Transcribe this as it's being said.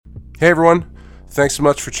Hey everyone, thanks so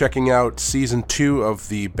much for checking out Season 2 of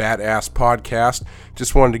the Badass Podcast.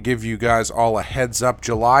 Just wanted to give you guys all a heads up.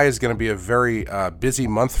 July is going to be a very busy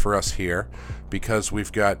month for us here because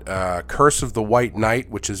we've got Curse of the White Knight,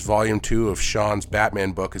 which is Volume 2 of Sean's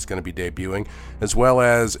Batman book, is going to be debuting, as well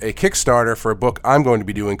as a Kickstarter for a book I'm going to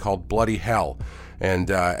be doing called Bloody Hell. And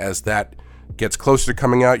as that gets closer to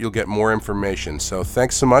coming out, you'll get more information. So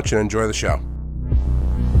thanks so much and enjoy the show.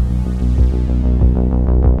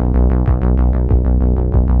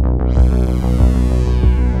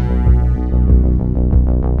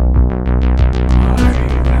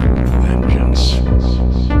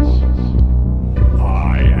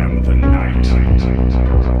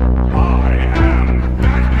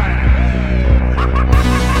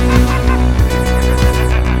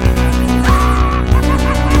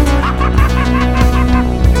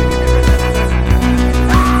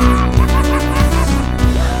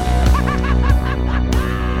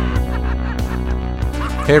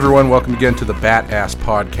 Hey everyone, welcome again to the Badass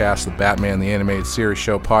Podcast, the Batman the Animated Series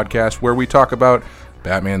show podcast, where we talk about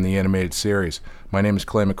Batman the Animated Series. My name is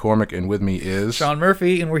Clay McCormick, and with me is Sean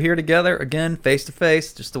Murphy, and we're here together again, face to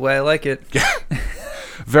face, just the way I like it.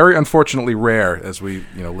 Very unfortunately rare, as we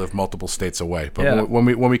live multiple states away. But when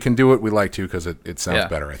we can do it, we like to because it sounds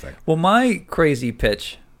better, I think. Well, my crazy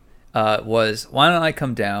pitch was, why don't I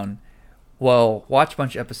come down? We'll watch a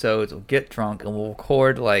bunch of episodes, we'll get drunk, and we'll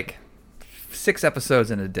record like 6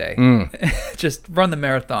 episodes in a day. Just run the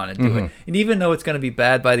marathon and do it. And even though it's going to be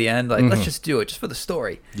bad by the end, let's just do it just for the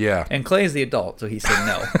story. Yeah. And Clay's the adult, so he said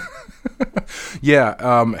no.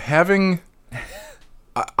 Yeah.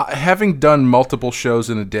 Having done multiple shows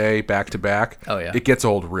in a day back to back, it gets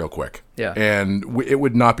old real quick. Yeah. And it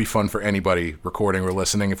would not be fun for anybody recording or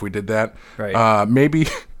listening if we did that. Right. Maybe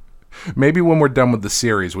when we're done with the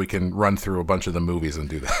series, we can run through a bunch of the movies and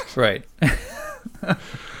do that. Right.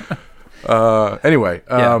 Anyway,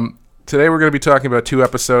 today we're going to be talking about 2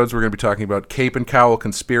 episodes. We're going to be talking about Cape and Cowl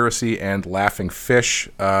Conspiracy and Laughing Fish,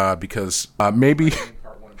 because maybe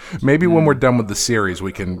when we're done with the series,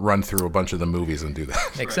 we can run through a bunch of the movies and do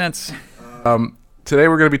that. Makes sense. Today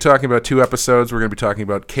we're going to be talking about 2 episodes. We're going to be talking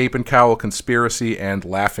about Cape and Cowl Conspiracy and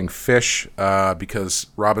Laughing Fish, because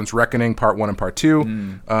Robin's Reckoning, Part 1 and Part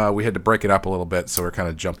 2, we had to break it up a little bit, so we're kind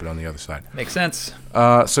of jumping on the other side. Makes sense.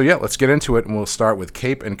 So yeah, let's get into it, and we'll start with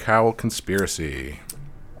Cape and Cowl Conspiracy.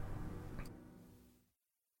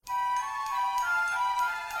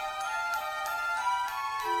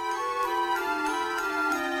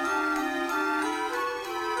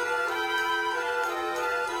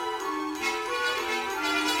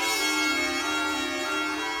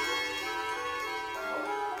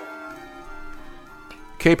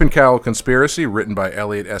 Cape and Cowl Conspiracy, written by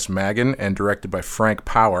Elliot S. Maggin and directed by Frank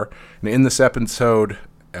Power. And in this episode,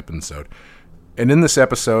 Baron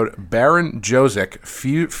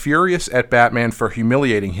Josick, furious at Batman for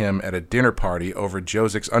humiliating him at a dinner party over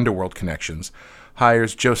Josick's underworld connections,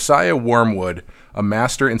 hires Josiah Wormwood, a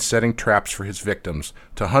master in setting traps for his victims,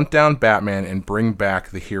 to hunt down Batman and bring back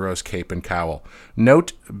the hero's Cape and Cowl.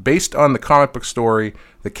 Note, based on the comic book story,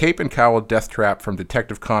 The Cape and Cowl Death Trap from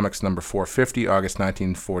Detective Comics number 450, August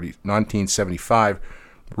 1975,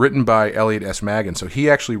 written by Elliot S. Maggin. So he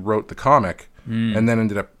actually wrote the comic and then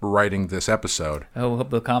ended up writing this episode. Oh, hope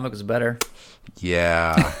the comic was better.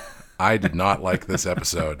 Yeah. I did not like this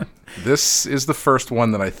episode. This is the first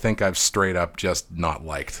one that I think I've straight up just not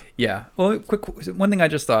liked. Yeah. Well, one thing I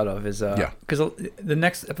just thought of is, because the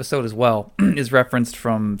next episode as well is referenced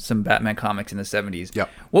from some Batman comics in the 70s. Yep.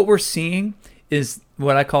 What we're seeing is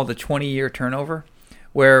what I call the 20-year turnover,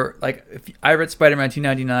 where, like, if I read Spider-Man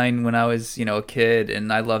 299 when I was, a kid,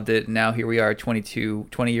 and I loved it, and now here we are 20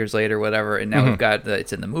 years later, whatever, and now we've got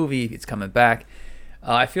it's in the movie, it's coming back.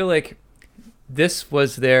 I feel like this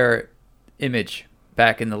was their image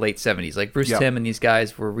back in the late 70s. Like, Bruce Timm and these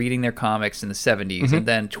guys were reading their comics in the 70s, and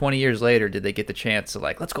then 20 years later did they get the chance to,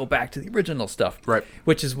 let's go back to the original stuff. Right.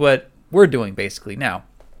 Which is what we're doing basically now.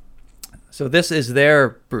 So this is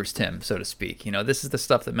their Bruce Timm, so to speak. This is the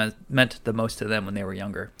stuff that meant the most to them when they were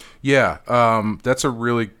younger. Yeah, that's a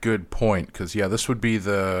really good point, because, this would be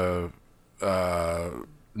the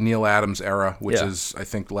Neil Adams era, which is, I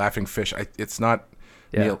think, Laughing Fish. It's not...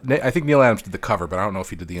 Yeah. I think Neil Adams did the cover, but I don't know if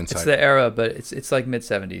he did the inside. It's the era, but it's like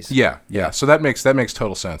mid-70s. Yeah. So that makes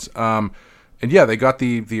total sense. And they got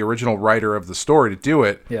the original writer of the story to do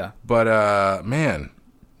it. Yeah. But man,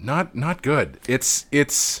 not good.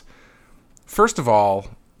 It's first of all,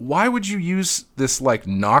 why would you use this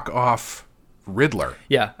knockoff Riddler?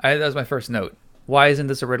 Yeah, that was my first note. Why isn't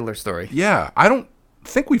this a Riddler story? Yeah, I don't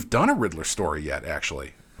think we've done a Riddler story yet.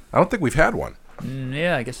 Actually, I don't think we've had one.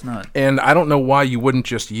 Yeah, I guess not. And I don't know why you wouldn't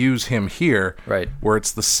just use him here, Right. where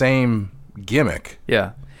it's the same gimmick.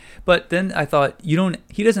 Yeah. But then I thought,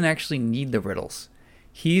 he doesn't actually need the riddles.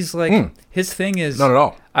 He's like, his thing is, Not at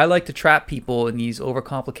all. I like to trap people in these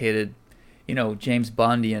overcomplicated, James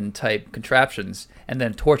Bondian type contraptions and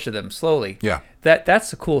then torture them slowly. Yeah.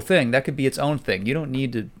 That's a cool thing. That could be its own thing. You don't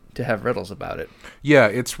need to have riddles about it. Yeah,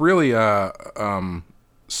 it's really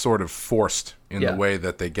sort of forced in Yeah. the way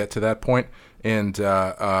that they get to that point. And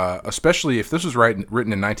especially if this was written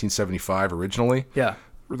in 1975 originally, Yeah.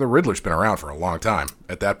 the Riddler's been around for a long time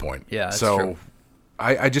at that point. Yeah, that's so true.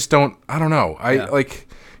 I just don't know.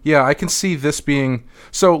 I can see this being,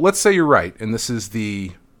 so let's say you're right, and this is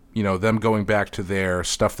the, them going back to their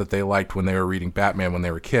stuff that they liked when they were reading Batman when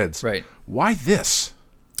they were kids. Right. Why this?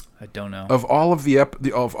 I don't know. Of all of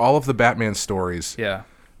the Batman stories, Yeah.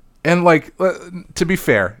 and to be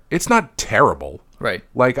fair, it's not terrible. Right.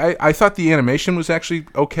 I thought the animation was actually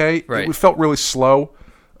okay. Right. It felt really slow.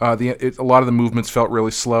 A lot of the movements felt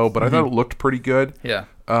really slow, but I thought it looked pretty good. Yeah.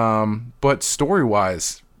 But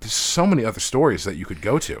story-wise, there's so many other stories that you could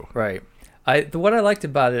go to. Right. What I liked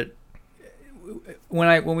about it, when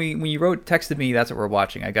you texted me, that's what we're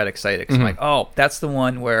watching, I got excited because I'm like, oh, that's the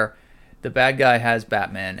one where the bad guy has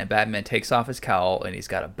Batman and Batman takes off his cowl and he's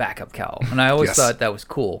got a backup cowl, and I always Yes. thought that was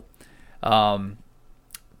cool.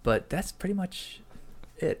 But that's pretty much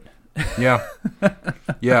it. Yeah,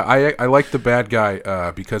 yeah. I like the bad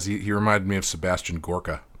guy because he reminded me of Sebastian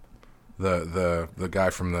Gorka, the guy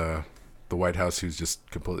from the White House who's just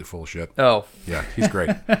completely full of shit. Oh, Yeah, he's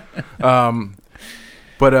great.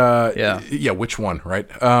 Yeah. Which one, right?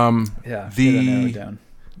 yeah. Should narrow it down.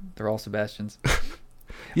 They're all Sebastians.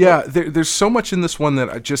 Yeah, there's so much in this one that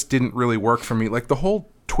I just didn't really work for me. Like the whole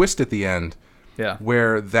twist at the end, Yeah.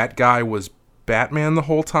 where that guy was Batman the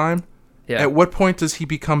whole time. Yeah. At what point does he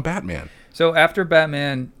become Batman? So after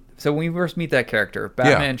Batman, when we first meet that character,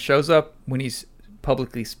 Batman shows up when he's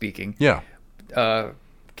publicly speaking. Yeah.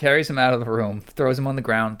 Carries him out of the room, throws him on the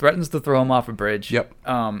ground, threatens to throw him off a bridge. Yep.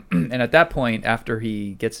 And at that point, after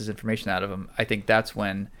he gets his information out of him, I think that's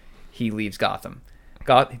when he leaves Gotham.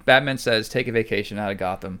 Batman says, take a vacation out of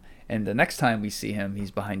Gotham. And the next time we see him, he's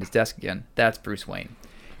behind his desk again. That's Bruce Wayne.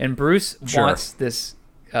 And Bruce wants this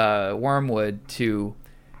Wormwood to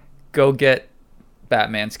go get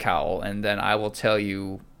Batman's cowl, and then I will tell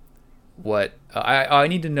you what... I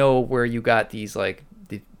need to know where you got these,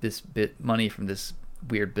 this bit money from this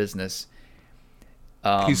weird business.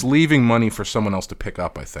 He's leaving money for someone else to pick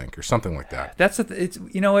up, I think, or something like that. It's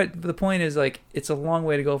what the point is, it's a long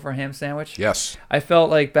way to go for a ham sandwich. Yes. I felt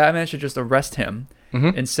like Batman should just arrest him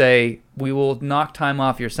and say, we will knock time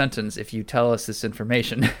off your sentence if you tell us this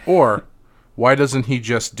information. Or why doesn't he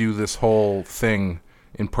just do this whole thing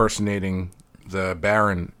impersonating the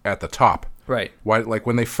Baron at the top? Right. Why, like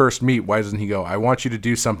when they first meet, why doesn't he go, I want you to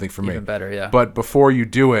do something for me? Even better, yeah. But before you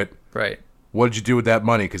do it, Right. what did you do with that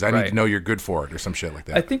money? Because I need Right. to know you're good for it or some shit like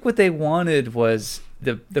that. I think what they wanted was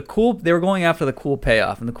the cool. They were going after the cool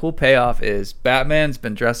payoff, and the cool payoff is Batman's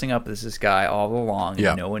been dressing up as this guy all along, and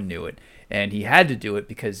Yeah. no one knew it, and he had to do it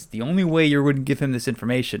because the only way you would give him this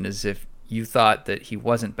information is if you thought that he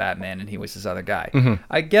wasn't Batman and he was this other guy.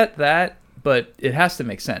 I get that, but it has to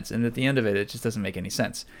make sense, and at the end of it, it just doesn't make any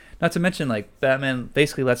sense. Not to mention, Batman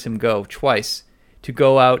basically lets him go twice to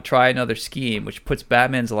go out, try another scheme, which puts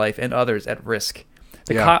Batman's life and others at risk.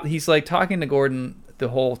 He's talking to Gordon the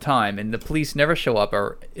whole time, and the police never show up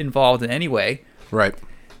or involved in any way. Right.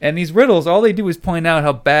 And these riddles, all they do is point out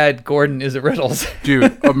how bad Gordon is at riddles.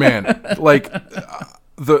 Dude, oh man,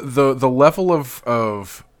 the level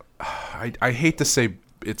of I hate to say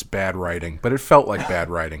it's bad writing, but it felt like bad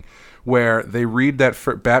writing, where they read that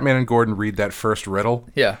Batman and Gordon read that first riddle,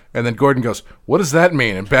 Yeah. and then Gordon goes, "What does that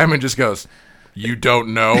mean?" And Batman just goes, "You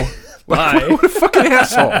don't know." Why? What a fucking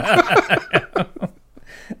asshole!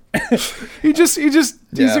 he's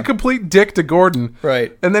Yeah. a complete dick to Gordon,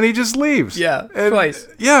 Right. and then he just leaves. Yeah, And- twice.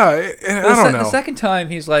 Yeah, and I don't know. The second time,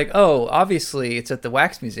 he's like, oh, obviously, it's at the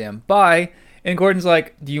Wax Museum. Bye. And Gordon's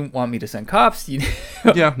like, do you want me to send cops? Do you...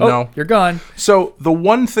 Yeah, Oh, no. you're gone. So the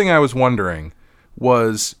one thing I was wondering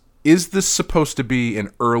was, is this supposed to be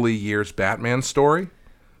an early years Batman story?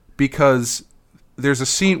 Because there's a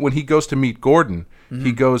scene when he goes to meet Gordon,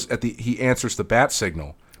 he goes he answers the bat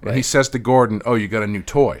signal, and he Right. says to Gordon, "Oh, you got a new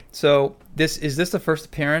toy." So is this the first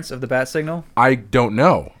appearance of the bat signal? I don't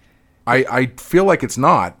know. I feel like it's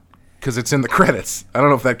not because it's in the credits. I don't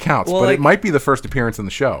know if that counts, Well, but it might be the first appearance in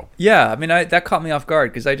the show. Yeah, I mean, that caught me off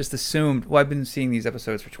guard because I just assumed. Well, I've been seeing these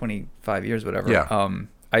episodes for 25 years, whatever. Yeah.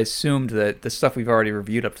 I assumed that the stuff we've already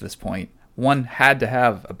reviewed up to this point, one had to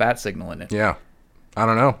have a bat signal in it. Yeah, I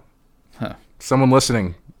don't know. Huh. Someone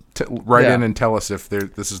listening, write Yeah. in and tell us if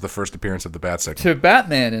this is the first appearance of the bat signal. To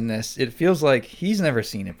Batman in this, it feels like he's never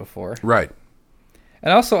seen it before. Right.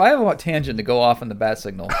 And also, I have a tangent to go off on the bat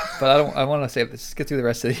signal, but I want to save this. Get through the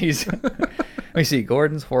rest of these. Let me see.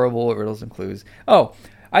 Gordon's horrible at riddles and clues. Oh,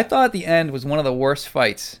 I thought the end was one of the worst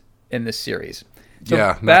fights in this series. So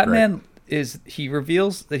Yeah, not Batman he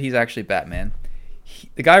reveals that he's actually Batman.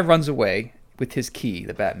 The guy runs away with his key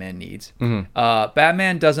that Batman needs.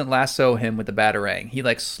 Batman doesn't lasso him with the Batarang. He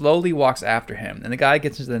like slowly walks after him, and the guy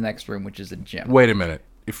gets into the next room, which is a gym. Wait a minute.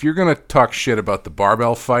 If you're going to talk shit about the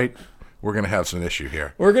barbell fight, we're going to have some issue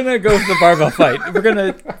here. We're going to go for the barbell fight.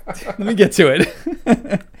 Let me get to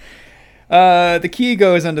it. The key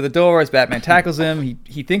goes under the door as Batman tackles him.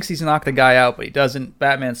 He thinks he's knocked the guy out, but he doesn't.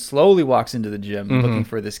 Batman slowly walks into the gym looking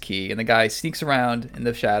for this key, and the guy sneaks around in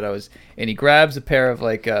the shadows, and he grabs a pair of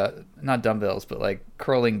like, not dumbbells, but like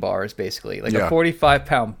curling bars, basically, like a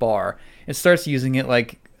 45-pound bar, and starts using it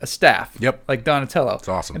like a staff. Yep. Like Donatello. It's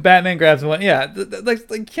awesome. And Batman grabs one. Yeah. Like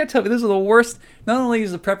you can't tell me. This is the worst. Not only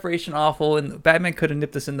is the preparation awful, and Batman could have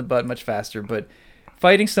nipped this in the bud much faster, but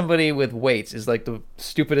fighting somebody with weights is like the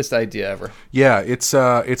stupidest idea ever. Yeah, it's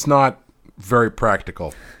not very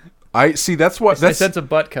practical. I see. I sense a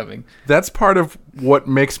butt coming. That's part of what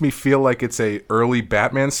makes me feel like it's a early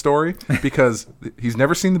Batman story, because he's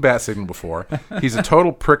never seen the bat signal before. He's a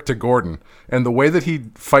total prick to Gordon, and the way that he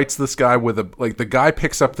fights this guy with the guy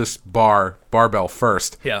picks up this barbell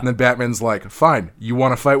first, and then Batman's like, "Fine, you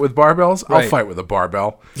want to fight with barbells? I'll fight with a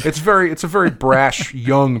barbell." It's a very brash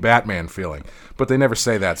young Batman feeling, but they never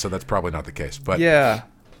say that, so that's probably not the case. But yeah.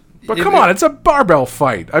 But come on, it's a barbell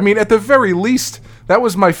fight. I mean, at the very least, that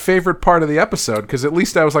was my favorite part of the episode, because at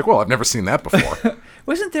least I was like, well, I've never seen that before.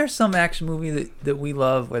 Wasn't there some action movie that we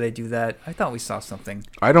love where they do that? I thought we saw something.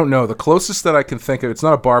 I don't know. The closest that I can think of, it's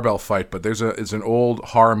not a barbell fight, but it's an old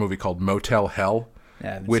horror movie called Motel Hell,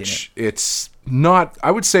 which it's not,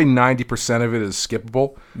 I would say 90% of it is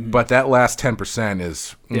skippable, but that last 10%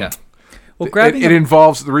 is... Yeah. Well, it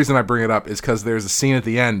involves, the reason I bring it up is because there's a scene at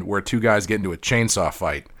the end where two guys get into a chainsaw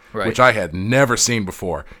fight. Right. Which I had never seen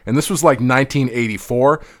before. And this was like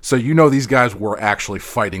 1984, so these guys were actually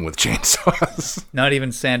fighting with chainsaws. Not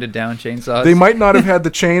even sanded down chainsaws? They might not have had the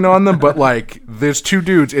chain on them, but like, there's two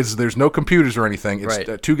dudes, there's no computers or anything.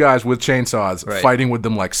 It's two guys with chainsaws fighting with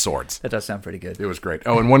them like swords. That does sound pretty good. It was great.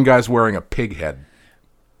 Oh, and one guy's wearing a pig head.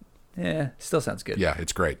 Yeah, still sounds good. Yeah,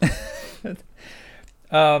 it's great.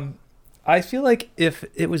 I feel like if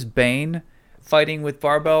it was Bane fighting with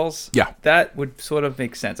barbells, that would sort of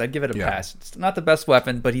make sense. I'd give it a pass. It's not the best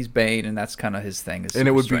weapon, but he's Bane, and that's kind of his thing. And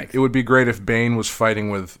it would be great if Bane was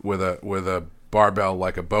fighting with a barbell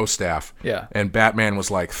like a bow staff. Yeah. And Batman was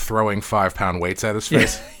like throwing 5-pound weights at his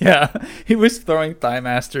face. Yeah. He was throwing thigh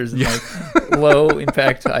masters and like low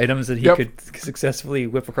impact items that he could successfully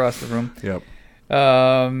whip across the room. Yep.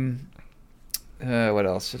 What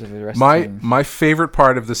else? My favorite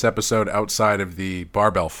part of this episode outside of the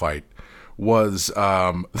barbell fight was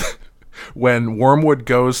when Wormwood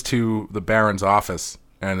goes to the Baron's office,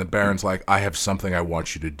 and the Baron's like, "I have something I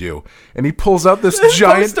want you to do," and he pulls out this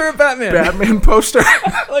giant poster of Batman poster.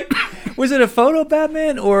 Like, was it a photo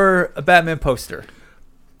Batman or a Batman poster?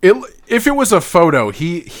 If it was a photo,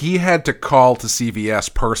 he had to call to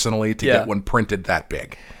CVS personally to get one printed that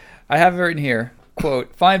big. I have it written here.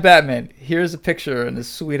 Quote, "Find Batman. Here's a picture and this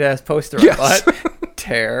sweet-ass poster I bought."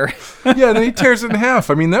 Tear. Yeah, then he tears it in half.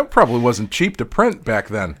 I mean, that probably wasn't cheap to print back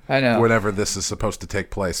then. I know. Whenever this is supposed to take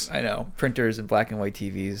place. I know. Printers and black and white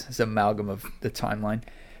TVs. It's an amalgam of the timeline.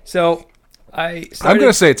 So, I'm going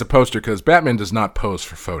to say it's a poster because Batman does not pose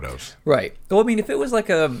for photos. Right. Well, I mean, if it was like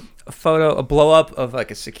a photo, a blow-up of like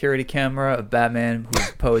a security camera of Batman who's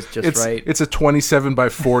posed right. It's a 27 by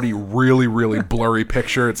 40 really, really blurry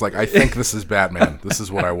picture. It's like, I think this is Batman. This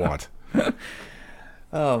is what I want.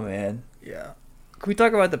 Oh, man. Yeah. Can we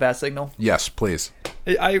talk about the bat signal? Yes, please.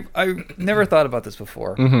 I never thought about this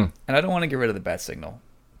before, and I don't want to get rid of the bat signal,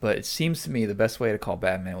 but it seems to me the best way to call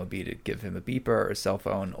Batman would be to give him a beeper or a cell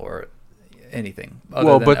phone or anything.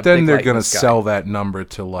 Well, but then they're going to sell that number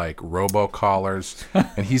to like robocallers,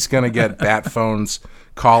 and he's going to get bat phones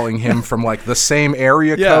calling him from like the same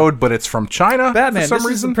area code, but it's from China. Batman, for some this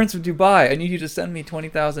reason. is the Prince of Dubai. I need you to send me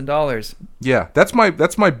 $20,000. Yeah, that's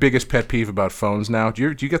my biggest pet peeve about phones now. Do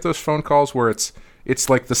you get those phone calls where it's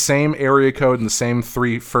like the same area code and the same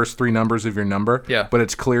first three numbers of your number, but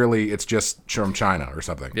it's just from China or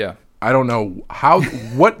something. Yeah. I don't know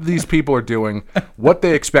what these people are doing, what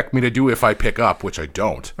they expect me to do if I pick up, which I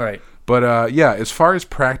don't. Right. But as far as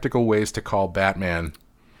practical ways to call Batman,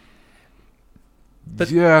 But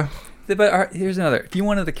here's another. If you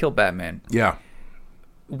wanted to kill Batman, yeah,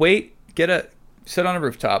 wait sit on a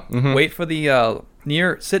rooftop, Mm-hmm. wait for the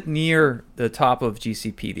sit near the top of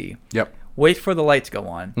GCPD. Yep. Wait for the lights to go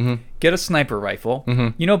on. Mm-hmm. Get a sniper rifle. Mm-hmm.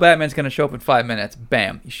 You know Batman's going to show up in 5 minutes.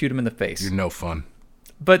 Bam. You shoot him in the face. You're no fun.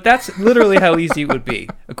 But that's literally how easy it would be,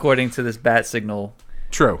 according to this bat signal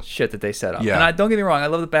True. shit that they set up. Yeah. And don't get me wrong, I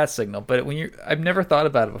love the bat signal, but I've never thought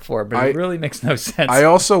about it before, but it really makes no sense. I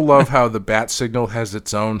also love how the bat signal has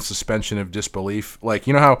its own suspension of disbelief. Like,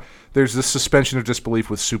 you know how there's this suspension of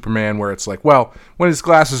disbelief with Superman where it's like, well, when his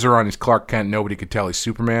glasses are on, he's Clark Kent, nobody could tell he's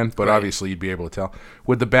Superman, but Right. obviously you'd be able to tell.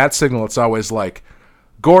 With the bat signal, it's always like,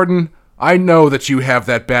 Gordon, I know that you have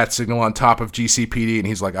that bat signal on top of GCPD, and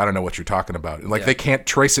he's like, I don't know what you're talking about. And like, Yeah. they can't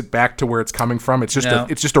trace it back to where it's coming from. It's just No.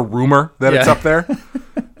 it's just a rumor that it's Yeah. up there.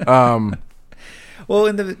 Well,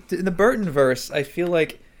 in the Burton verse, I feel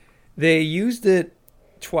like they used it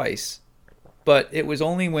twice, but it was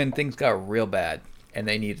only when things got real bad and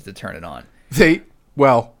they needed to turn it on. I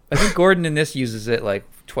think Gordon in this uses it like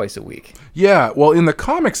twice a week. Yeah, well, in the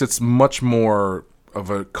comics, it's much more of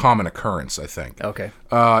a common occurrence, I think. Okay.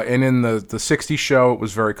 And in the 60s show, it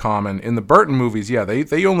was very common. In the Burton movies, yeah,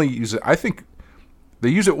 they only use it, I think they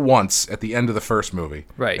use it once at the end of the first movie.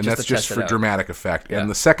 Right, And just that's to just test it for out. dramatic effect. Yeah. And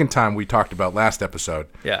the second time we talked about last episode,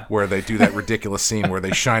 Yeah. where they do that ridiculous scene where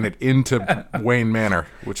they shine it into Wayne Manor,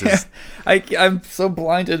 which is... I'm so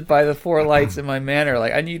blinded by the 4 lights in my manor.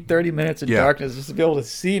 Like, I need 30 minutes of Yeah. darkness just to be able to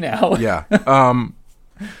see now. Yeah.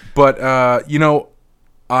 But you know,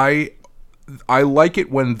 I like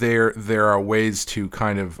it when there are ways to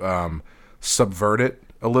kind of subvert it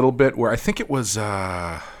a little bit. Where I think it was,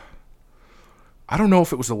 I don't know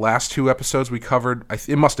if it was the last 2 episodes we covered.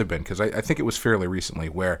 It must have been, because I think it was fairly recently,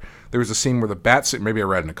 where there was a scene where the bat signal. Maybe I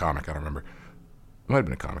read in a comic. I don't remember. It might have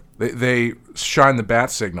been a comic. They shine the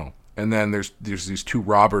bat signal. And then there's these 2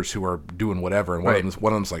 robbers who are doing whatever, and one Right. of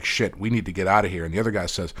them's like, "Shit, we need to get out of here." And the other guy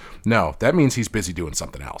says, "No, that means he's busy doing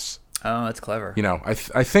something else." Oh, that's clever. You know, I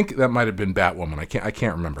think that might have been Batwoman. I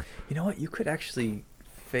can't remember. You know what? You could actually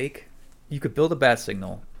you could build a bat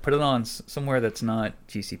signal, put it on somewhere that's not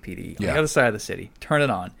GCPD, on Yeah. the other side of the city, turn it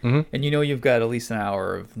on, Mhm. and you know you've got at least an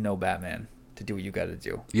hour of no Batman to do what you got to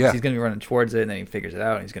do. 'Cause Yeah. he's going to be running towards it, and then he figures it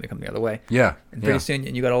out, and he's going to come the other way. Yeah, And pretty yeah,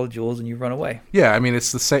 soon, you got all the jewels, and you run away. yeah. I mean,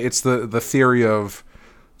 it's the same. It's the theory of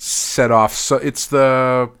set off. So it's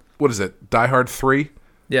the what is it? Die Hard 3,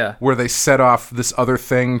 Yeah. where they set off this other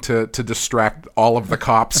thing to distract all of the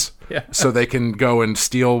cops, Yeah. so they can go and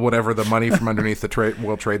steal whatever the money from underneath the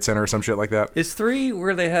World Trade Center or some shit like that. Is 3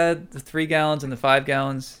 where they had the 3 gallons and the 5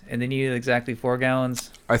 gallons, and they needed exactly 4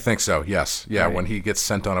 gallons? I think so. Yes. Yeah. Right. When he gets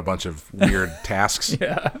sent on a bunch of weird tasks.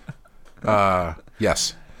 Yeah.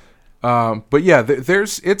 Yes. But yeah,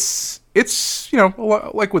 it's you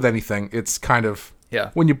know, like with anything, it's kind of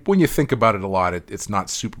Yeah. when you think about it a lot, it's not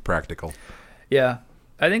super practical. Yeah.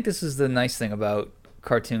 I think this is the nice thing about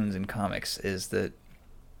cartoons and comics is that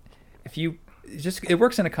if you it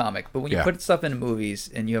works in a comic, but when you Yeah. put stuff into movies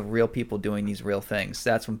and you have real people doing these real things,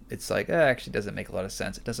 that's when it's like, actually doesn't make a lot of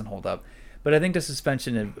sense. It doesn't hold up. But I think the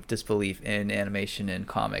suspension of disbelief in animation and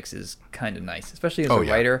comics is kind of nice, especially as a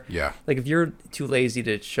yeah. writer. Yeah. Like if you're too lazy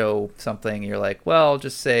to show something, you're like, well, I'll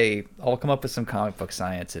just say I'll come up with some comic book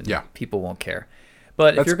science and Yeah. people won't care.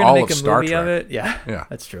 But That's if you're going all to make of a Star movie of Trek. it, yeah, Yeah.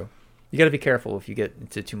 that's true. You got to be careful if you get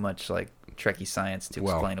into too much like Trekkie science to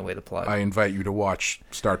Well, explain away the plot. I invite you to watch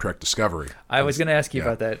Star Trek Discovery. I was going to ask you yeah.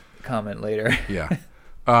 about that comment later. Yeah.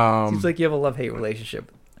 Seems like you have a love-hate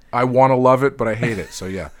relationship. I want to love it, but I hate it. So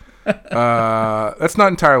yeah. That's not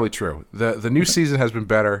entirely true. The new season has been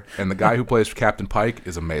better, and the guy who plays Captain Pike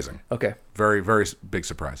is amazing. Okay. Very, very big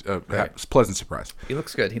surprise. Right. Pleasant surprise. He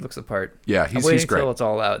looks good. He looks the part. Yeah, I'm waiting he's great. until it's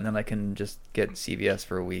all out, and then I can just get CVS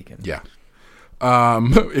for a week. And Yeah.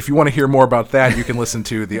 If you want to hear more about that, you can listen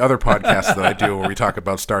to the other podcast that I do where we talk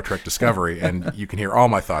about Star Trek Discovery, and you can hear all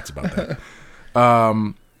my thoughts about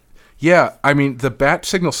that. Yeah, I mean, the bat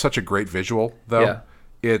signal's such a great visual, though. Yeah.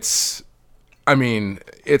 It's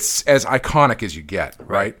as iconic as you get,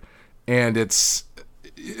 right? And it's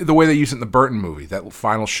the way they use it in the Burton movie, that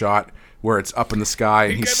final shot where it's up in the sky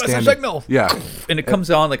and he's gave us a standing. signal. Yeah. And it comes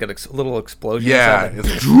on like a little explosion. Yeah, or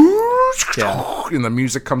something. it's and the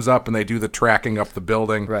music comes up, and they do the tracking up the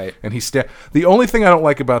building. Right. And the only thing I don't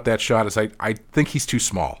like about that shot is I think he's too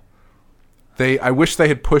small. I wish they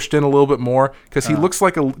had pushed in a little bit more, because he looks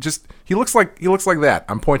like he looks like that.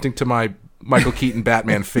 I'm pointing to my Michael Keaton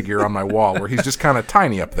Batman figure on my wall, where he's just kind of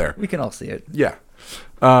tiny up there. We can all see it. Yeah.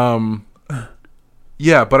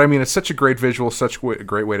 Yeah, but I mean, it's such a great visual, such a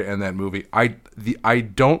great way to end that movie. I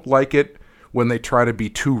don't like it when they try to be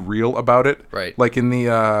too real about it. Right. Like in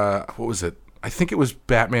the what was it? I think it was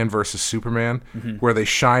Batman versus Superman, where they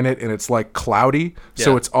shine it and it's like cloudy,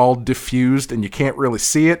 so Yeah. it's all diffused and you can't really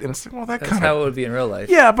see it. And it's like, well, that That's kind how of it would be in real life.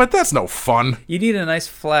 yeah, but that's no fun. You need a nice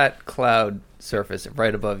flat cloud surface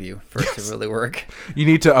right above you for it to really work. You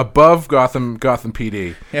need to above Gotham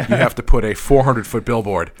PD. Yeah. You have to put a 400-foot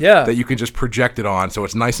billboard Yeah. that you can just project it on, so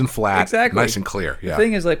it's nice and flat, Exactly. nice and clear. Yeah. The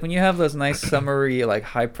thing is, like, when you have those nice summery, like,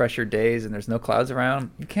 high-pressure days and there's no clouds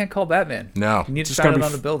around, you can't call Batman. No, You need it's to just shine gonna it be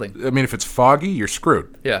on the building. I mean, if it's foggy, you're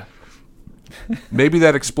screwed. Yeah. Maybe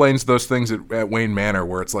that explains those things at Wayne Manor,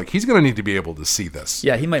 where it's like he's going to need to be able to see this.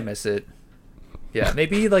 Yeah, he might miss it. Yeah,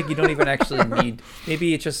 maybe, like, you don't even actually need...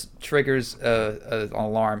 Maybe it just triggers an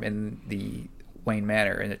alarm in the Wayne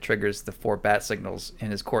Manor, and it triggers the 4 bat signals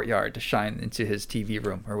in his courtyard to shine into his TV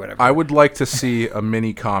room or whatever. I would like to see a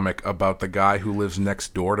mini comic about the guy who lives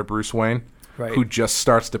next door to Bruce Wayne, Right. who just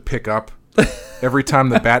starts to pick up every time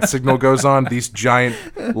the bat signal goes on these giant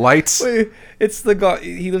lights. Wait, it's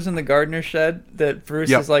he lives in the gardener shed that Bruce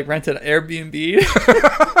Yep. has, like, rented Airbnb.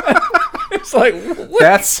 It's like,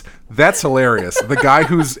 what? That's hilarious. The guy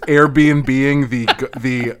who's Airbnb-ing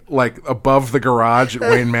the like above the garage at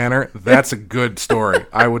Wayne Manor. That's a good story.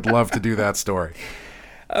 I would love to do that story.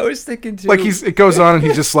 I was thinking too. Like it goes on and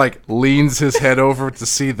he just like leans his head over to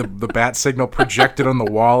see the bat signal projected on the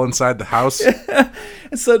wall inside the house.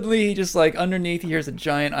 And suddenly he just, like, underneath he hears a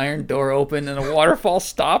giant iron door open and a waterfall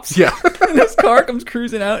stops. Yeah. And his car comes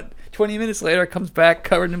cruising out. 20 minutes later, it comes back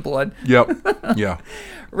covered in blood. Yep. Yeah.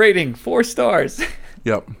 Rating 4 stars.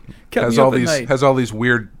 Yep. Kept Has me up all at these night. has all these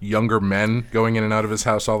weird younger men going in and out of his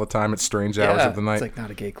house all the time at strange hours of the night. It's like, not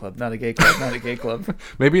a gay club, not a gay club, not a gay club.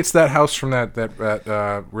 Maybe it's that house from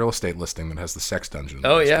that real estate listing that has the sex dungeon. in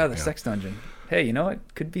Oh, the yeah, basement. the sex dungeon. Hey, you know what?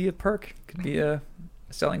 Could be a perk. Could be a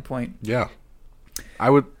selling point. Yeah. I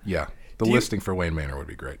would. Yeah. The Do you- listing for Wayne Manor would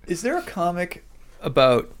be great. Is there a comic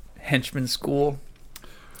about Henchman School?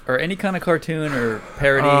 Or any kind of cartoon or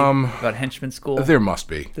parody about Henchman School? There must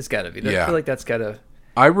be. There's got to be. Yeah. I feel like that's got to...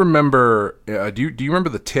 I remember. Do you remember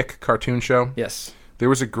the Tick cartoon show? Yes. There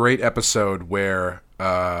was a great episode where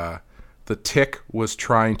the Tick was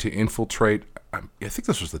trying to infiltrate. I think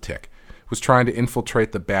this was the Tick. Was trying to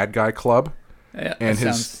infiltrate the bad guy club, Yeah, and that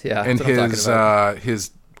his sounds, yeah, and that's what I'm his talking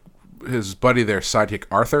about. his buddy there, sidekick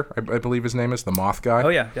Arthur, I believe his name is, the Moth guy. Oh,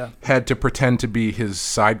 yeah, yeah. Had to pretend to be his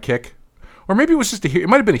sidekick. Or maybe it was just it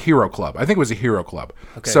might have been a hero club. I think it was a hero club.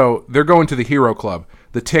 Okay. So they're going to the hero club.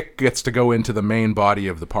 The Tick gets to go into the main body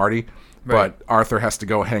of the party, Right. but Arthur has to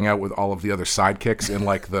go hang out with all of the other sidekicks in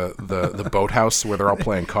like the boathouse where they're all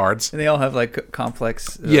playing cards. And they all have, like,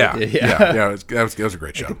 complex... Yeah. That was a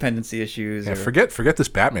great show. dependency issues. Yeah, or- forget this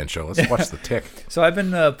Batman show. Let's watch the Tick. So I've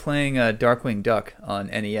been playing Darkwing Duck on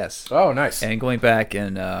NES. Oh, nice. And going back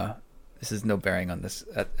and this is no bearing on this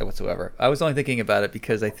whatsoever. I was only thinking about it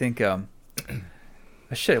because I think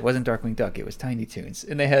shit, it wasn't Darkwing Duck, it was Tiny Toons,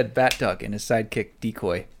 and they had Bat Duck and his sidekick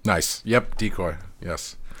Decoy. Nice. Yep. Decoy.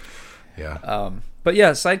 Yes. Yeah. But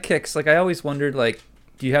yeah, sidekicks. Like, I always wondered, like,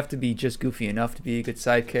 do you have to be just goofy enough to be a good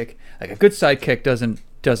sidekick? Like, a good sidekick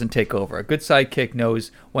doesn't take over. A good sidekick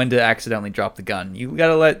knows when to accidentally drop the gun. You got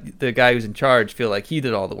to let the guy who's in charge feel like he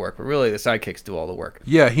did all the work, but really the sidekicks do all the work.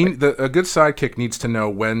 Yeah, a good sidekick needs to know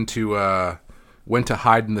when to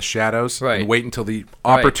hide in the shadows Right. and wait until the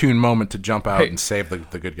opportune moment to jump out Right. and save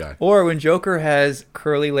the good guy. Or when Joker has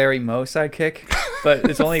Curly Larry Moe sidekick, but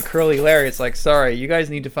it's only Curly Larry, it's like, sorry, you guys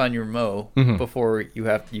need to find your Moe before you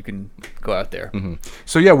can go out there.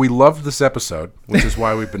 So yeah, we loved this episode, which is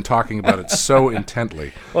why we've been talking about it so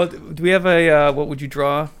intently. Well, do we have a what would you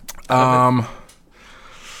draw?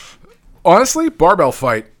 Honestly, barbell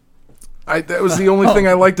fight. That was the only thing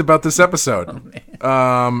I liked about this episode.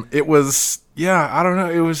 It was, I don't know.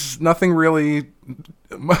 It was nothing really.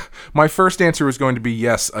 My first answer was going to be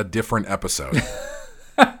yes, a different episode.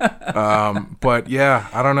 But yeah,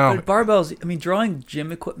 I don't know. But barbells, I mean, drawing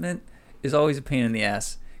gym equipment is always a pain in the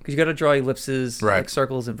ass because you got to draw ellipses, Right. like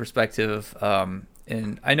circles in perspective.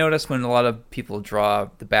 And I notice when a lot of people draw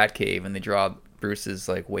the Batcave and they draw Bruce's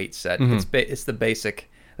like weight set, it's the basic,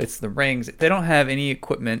 it's the rings. They don't have any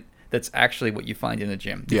equipment that's actually what you find in a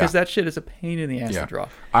gym because that shit is a pain in the ass to draw.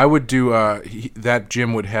 I would do that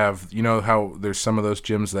gym would have, you know how there's some of those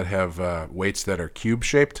gyms that have weights that are cube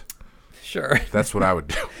shaped. Sure. That's what I would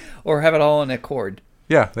do. Or have it all in a cord.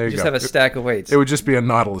 Yeah, there you Just go. have a stack of weights. It would just be a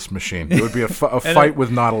Nautilus machine. It would be a fight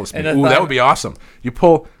with Nautilus. and Ooh, that would be awesome. You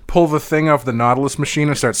pull the thing off the Nautilus machine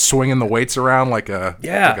and start swinging the weights around like a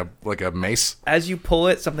mace. As you pull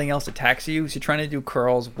it, something else attacks you. So you're trying to do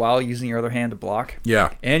curls while using your other hand to block.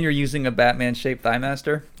 Yeah. And you're using a Batman-shaped Thigh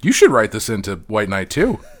Master. You should write this into White Knight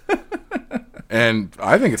too. And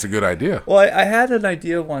I think it's a good idea. Well, I had an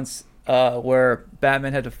idea once where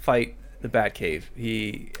Batman had to fight the Batcave.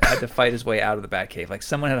 He had to fight his way out of the Batcave. Like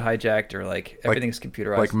someone had hijacked, or like everything's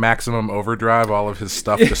computerized. Like Maximum Overdrive, all of his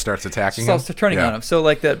stuff just starts attacking him. Starts turning on him. So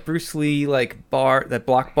like that Bruce Lee like bar, that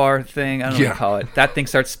block bar thing, I don't know what you call it. That thing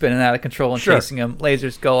starts spinning out of control and chasing him.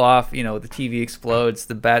 Lasers go off. The TV explodes.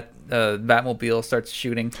 The Batmobile starts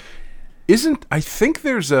shooting. I think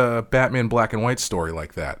there's a Batman Black and White story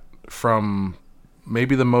like that from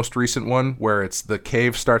maybe the most recent one where it's the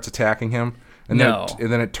cave starts attacking him. And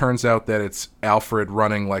then it turns out that it's Alfred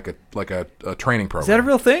running like a training program. Is that a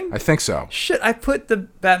real thing? I think so. Shit, I put the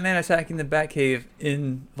Batman attacking the Batcave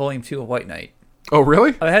in Volume 2 of White Knight. Oh,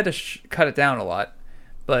 really? I had to cut it down a lot.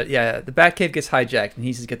 But yeah, the Batcave gets hijacked and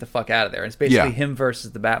he needs to get the fuck out of there. And it's basically him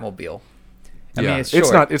versus the Batmobile. I mean, it's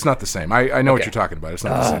short. It's not the same. I know what you're talking about. It's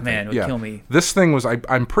not the same. Oh, man, it would kill me. This thing was,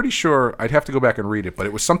 I'm pretty sure, I'd have to go back and read it, but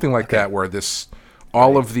it was something like that where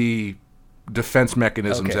all of the defense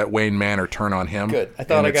mechanisms at Wayne Manor turn on him. Good. I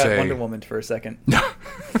thought I got Wonder Woman for a second.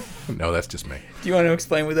 No, that's just me. Do you want to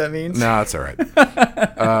explain what that means? No, it's all right.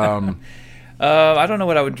 I don't know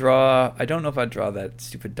what I would draw. I don't know if I'd draw that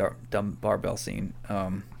stupid dumb barbell scene.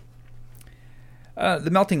 The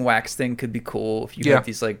melting wax thing could be cool if you have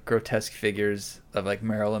these like grotesque figures of like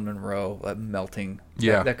Marilyn Monroe melting.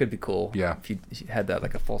 Yeah, that could be cool. Yeah, if you had that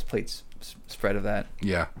like a false plate spread of that.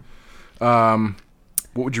 Yeah.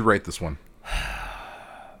 What would you rate this one?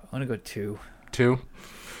 I'm gonna go 2. 2?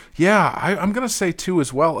 Yeah, I'm gonna say 2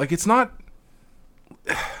 as well. Like it's not.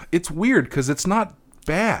 It's weird because it's not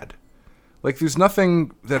bad. Like there's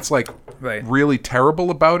nothing that's like really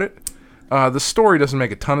terrible about it. The story doesn't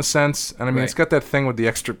make a ton of sense, and I mean it's got that thing with the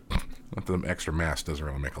extra. The extra mask doesn't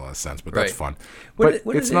really make a lot of sense, but that's fun. But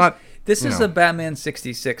it's not. This is a Batman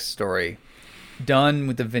 66 story, done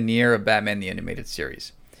with the veneer of Batman the Animated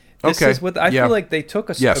Series. This is what I feel like they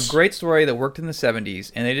took a great story that worked in the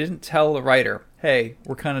 70s, and they didn't tell the writer, "Hey,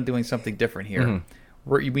 we're kind of doing something different here.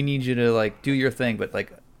 Mm-hmm. We need you to like do your thing, but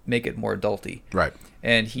like make it more adulty." Right.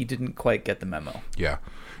 And he didn't quite get the memo. Yeah.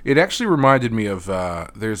 It actually reminded me of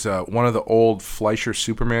there's one of the old Fleischer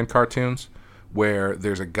Superman cartoons where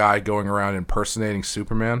there's a guy going around impersonating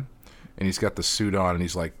Superman, and he's got the suit on and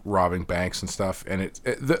he's like robbing banks and stuff. And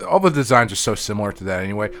all the designs are so similar to that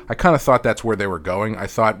anyway. I kind of thought that's where they were going. I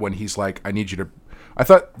thought when he's like, I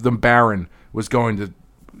thought the Baron was going to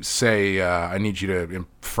say, I need you to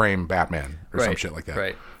frame Batman or some shit like that.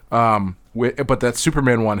 Right. But that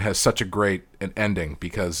Superman one has such a great ending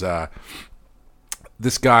because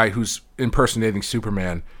this guy who's impersonating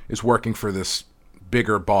Superman is working for this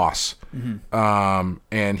bigger boss,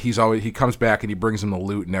 and he comes back and he brings him the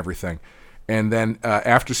loot and everything, and then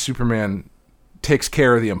after Superman takes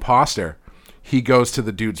care of the imposter, he goes to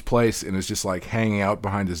the dude's place and is just like hanging out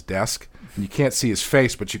behind his desk, and you can't see his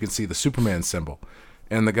face, but you can see the Superman symbol.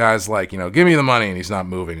 And the guy's like, give me the money, and he's not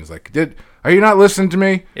moving. He's like, are you not listening to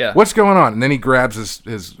me? Yeah. What's going on? And then he grabs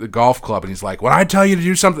his golf club, and he's like, when I tell you to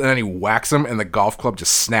do something, and then he whacks him, and the golf club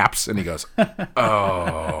just snaps, and he goes,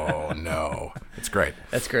 oh, no. It's great.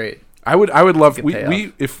 That's great. I would love,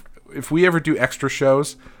 if we ever do extra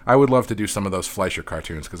shows, I would love to do some of those Fleischer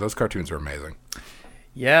cartoons, because those cartoons are amazing.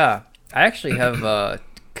 Yeah. I actually have a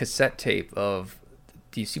cassette tape of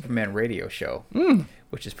the Superman radio show.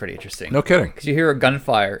 Which is pretty interesting. No kidding. Because you hear a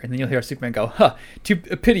gunfire, and then you'll hear Superman go, a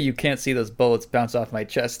pity you can't see those bullets bounce off my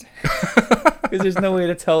chest. Because there's no way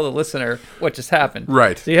to tell the listener what just happened.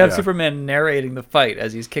 Right. So you have Superman narrating the fight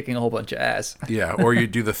as he's kicking a whole bunch of ass. Yeah, or you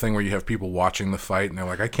do the thing where you have people watching the fight, and they're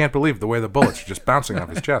like, I can't believe the way the bullets are just bouncing off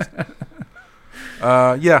his chest.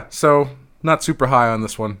 So not super high on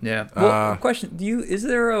this one. Yeah. Well, question, is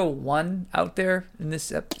there a 1 out there in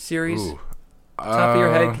this series? Top of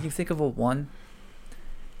your head, can you think of a 1?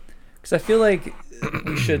 Because I feel like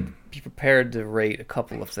we should be prepared to rate a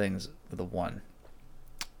couple of things with a 1.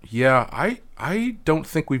 Yeah, I don't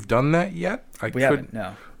think we've done that yet. We haven't,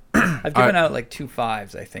 no. I've given out like 2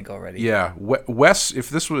 5s, I think, already. Yeah, Wes.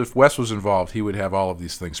 If Wes was involved, he would have all of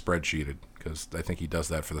these things spreadsheeted because I think he does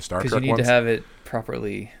that for the Star Trek ones. Because you need to have it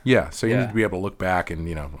properly. Yeah, so you need to be able to look back and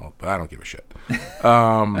I don't give a shit.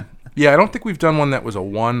 I don't think we've done one that was a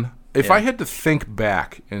 1. If I had to think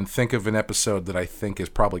back and think of an episode that I think is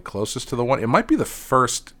probably closest to the 1, it might be the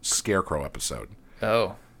first Scarecrow episode.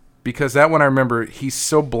 Oh. Because that one I remember, he's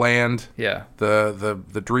so bland. Yeah.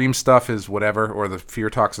 The dream stuff is whatever, or the fear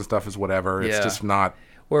toxin stuff is whatever. It's just not.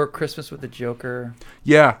 Or Christmas with the Joker.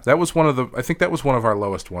 Yeah, that was I think that was one of our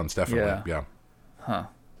lowest ones, definitely. Yeah. Huh.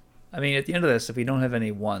 I mean, at the end of this, if we don't have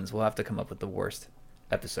any 1s, we'll have to come up with the worst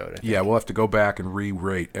episode, I think. Yeah, we'll have to go back and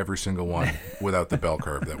re-rate every single one without the bell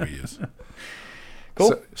curve that we use.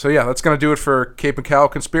 Cool. So yeah, that's going to do it for Cape and Cowl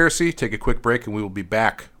Conspiracy. Take a quick break, and we will be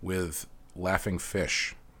back with Laughing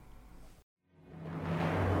Fish.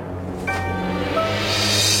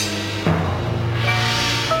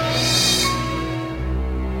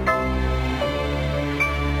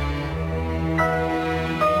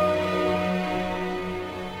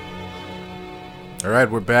 All right,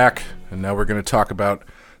 we're back, and now we're going to talk about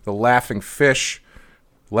The Laughing Fish.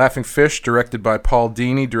 Laughing Fish, directed by Paul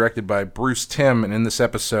Dini, directed by Bruce Timm, and in this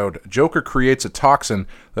episode, Joker creates a toxin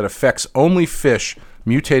that affects only fish,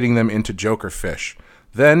 mutating them into Joker fish.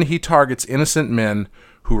 Then he targets innocent men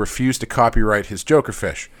who refuse to copyright his Joker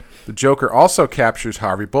fish. The Joker also captures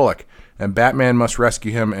Harvey Bullock, and Batman must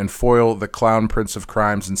rescue him and foil the Clown Prince of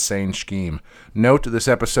Crime's insane scheme. Note, this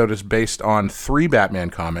episode is based on 3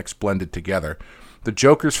 Batman comics blended together. The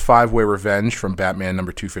Joker's Five-Way Revenge from Batman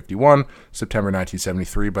number 251, September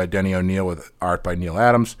 1973, by Denny O'Neil with art by Neil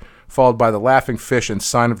Adams, followed by The Laughing Fish and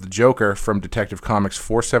Sign of the Joker from Detective Comics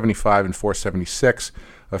 475 and 476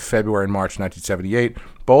 of February and March 1978,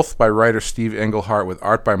 both by writer Steve Englehart with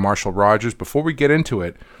art by Marshall Rogers. Before we get into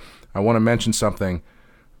it, I want to mention something.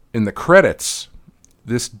 In the credits,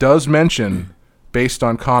 this does mention based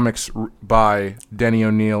on comics by Denny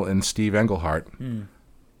O'Neil and Steve Englehart.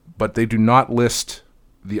 But they do not list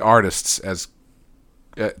the artists as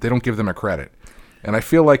they don't give them a credit. And I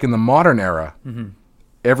feel like in the modern era,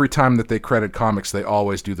 every time that they credit comics, they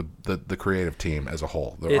always do the creative team as a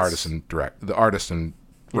whole, the artist and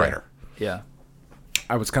writer. Yeah.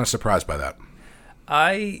 I was kind of surprised by that.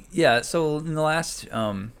 So in the last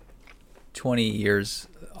 20 years,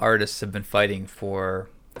 artists have been fighting for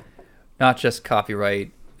not just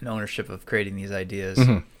copyright and ownership of creating these ideas,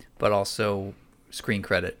 but also screen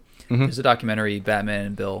credit. There's a documentary, Batman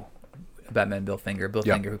and Bill Finger,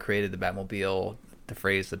 Finger, who created the Batmobile, the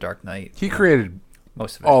phrase "The Dark Knight." He created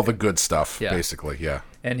most of it, all the good stuff, basically. Yeah,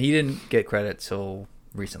 and he didn't get credit till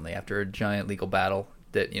recently after a giant legal battle.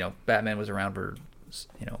 That Batman was around for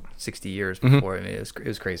 60 years before. I mean, it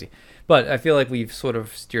was crazy, but I feel like we've sort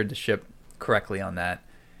of steered the ship correctly on that.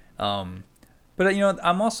 But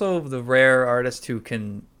I'm also the rare artist who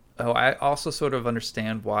can. I also sort of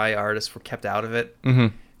understand why artists were kept out of it.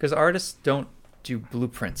 Because artists don't do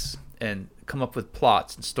blueprints and come up with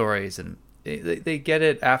plots and stories, and they get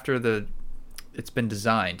it after it's been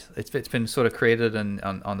designed. It's been sort of created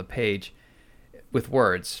on the page with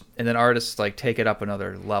words, and then artists take it up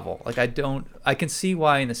another level. I can see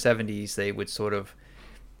why in the 70s they would sort of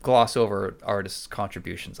gloss over artists'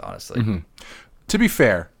 contributions, honestly. To be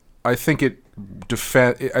fair, I think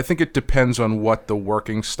it depends on what the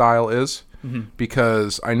working style is.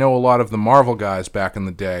 Because I know a lot of the Marvel guys back in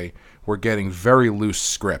the day were getting very loose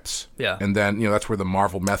scripts. Yeah. And then, that's where the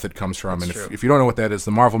Marvel method comes from. That's and true. If you don't know what that is, the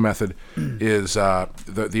Marvel method is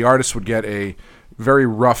the artist would get a very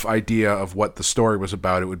rough idea of what the story was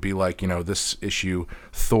about. It would be like, this issue,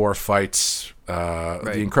 Thor fights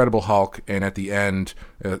the Incredible Hulk, and at the end,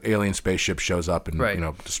 an alien spaceship shows up and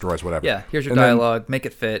destroys whatever. Yeah, here's your dialogue. Make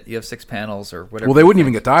it fit. You have 6 panels or whatever. Well, they wouldn't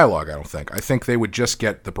even get dialogue, I don't think. I think they would just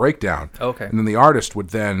get the breakdown. Okay. And then the artist would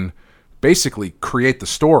then basically create the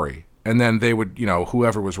story, and then they would,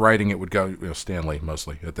 whoever was writing it would go, Stan Lee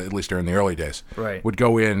mostly, at least during the early days, would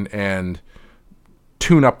go in and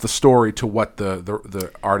tune up the story to what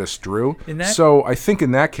the artist drew. So I think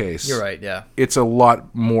in that case, you're right. Yeah, it's a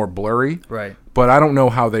lot more blurry. Right. But I don't know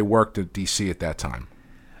how they worked at DC at that time.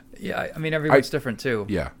 Yeah, I mean everyone's different too.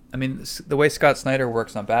 Yeah. I mean the way Scott Snyder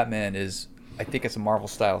works on Batman is, I think it's a Marvel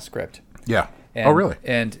style script. Yeah. And, really?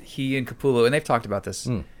 And he and Capullo, and they've talked about this.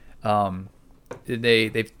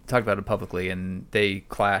 They've talked about it publicly, and they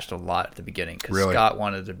clashed a lot at the beginning because Scott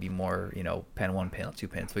wanted to be more, panel 1, panel 2,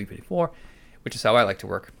 panel 3, panel 4, which is how I like to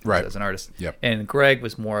work as an artist. Yep. And Greg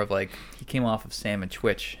was more of he came off of Sam and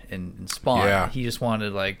Twitch in Spawn. Yeah. He just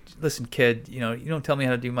wanted listen, kid, you don't tell me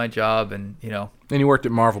how to do my job, and And he worked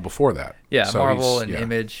at Marvel before that. Yeah, so Marvel and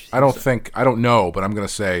Image. I don't know, but I'm going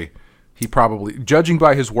to say he probably, judging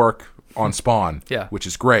by his work on Spawn, which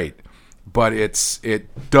is great, but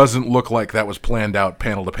it doesn't look like that was planned out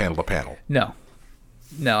panel to panel to panel. No,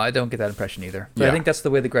 I don't get that impression either. But I think that's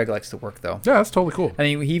the way that Greg likes to work, though. Yeah, that's totally cool. I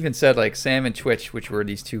mean, he even said Sam and Twitch, which were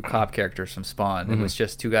these 2 cop characters from Spawn. It was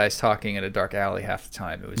just 2 guys talking in a dark alley half the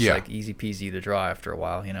time. It was easy peasy to draw after a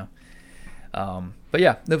while, But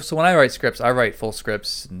yeah, so when I write scripts, I write full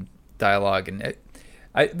scripts and dialogue, and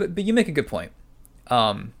but you make a good point.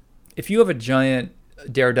 If you have a giant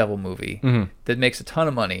Daredevil movie that makes a ton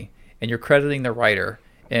of money, and you're crediting the writer,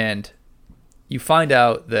 and you find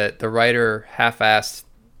out that the writer half-assed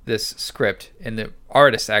this script and the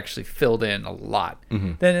artist actually filled in a lot,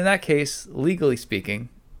 then in that case, legally speaking,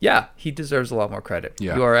 Yeah, he deserves a lot more credit.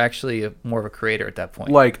 Yeah. You are actually more of a creator at that point.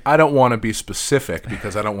 Like, I don't want to be specific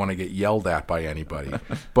because I don't want to get yelled at by anybody.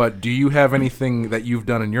 But do you have anything that you've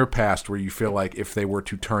done in your past where you feel like if they were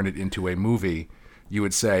to turn it into a movie, you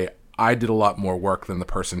would say, I did a lot more work than the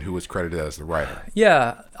person who was credited as the writer?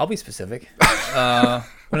 Yeah, I'll be specific.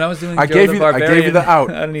 When I was doing I Joe gave the you Barbarian, the out.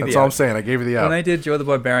 I don't need That's the all out. I'm saying. I gave you the out. When I did Joe the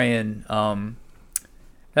Barbarian, and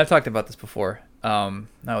I've talked about this before, not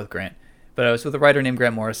with Grant, but I was with a writer named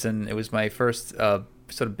Grant Morrison. It was my first sort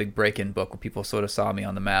of big break-in book where people sort of saw me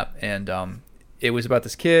on the map, and it was about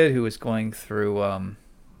this kid who was going through.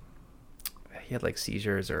 He had like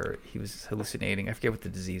seizures, or he was hallucinating. I forget what the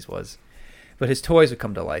disease was, but his toys would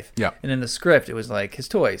come to life. Yeah. And in the script, it was like his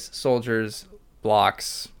toys, soldiers,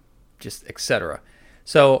 blocks, just etc.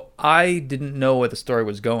 So I didn't know where the story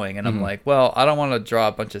was going, and I'm like, well, I don't want to draw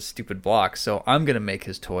a bunch of stupid blocks, so I'm gonna make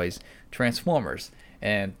his toys Transformers.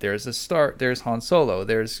 And there's there's Han Solo,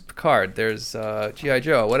 there's Picard, there's G.I.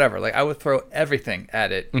 Joe, whatever. Like, I would throw everything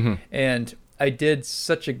at it, and I did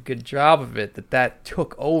such a good job of it that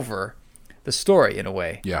took over the story in a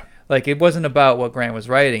way. Yeah. Like, it wasn't about what Grant was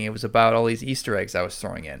writing; it was about all these Easter eggs I was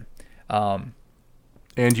throwing in.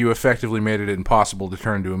 And you effectively made it impossible to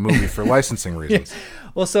turn into a movie for licensing reasons.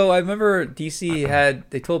 Well, so I remember DC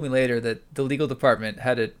they told me later that the legal department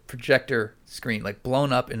had a projector screen, like,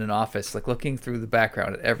 blown up in an office, like, looking through the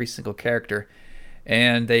background at every single character.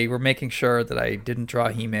 And they were making sure that I didn't draw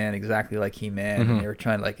He-Man exactly like He-Man. And they were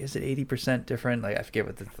trying to, like, is it 80% different? Like, I forget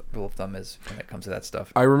what the rule of thumb is when it comes to that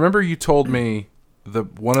stuff. I remember you told me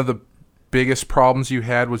one of the biggest problems you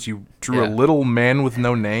had was you drew a little man with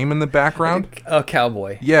no name in the background. A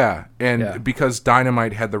cowboy. Yeah, and because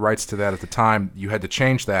Dynamite had the rights to that at the time, you had to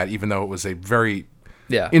change that, even though it was a very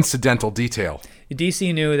incidental detail.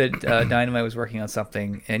 DC knew that Dynamite was working on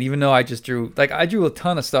something, and even though I drew a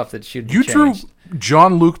ton of stuff that should be You changed. drew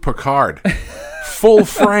Jean-Luc Picard, full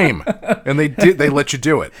frame, and they let you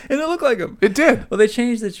do it. And it looked like him. It did. Well, they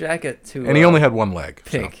changed the jacket to... And he only had one leg.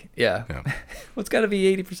 Pink, so. yeah. Yeah. Well, it's got to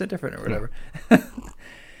be 80% different or whatever.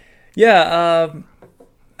 Yeah,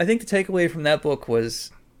 I think the takeaway from that book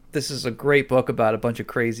was this is a great book about a bunch of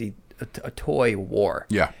crazy... A toy war.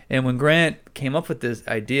 Yeah. And when Grant came up with this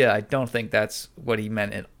idea, I don't think that's what he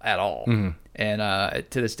meant at all. And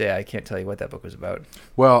to this day, I can't tell you what that book was about.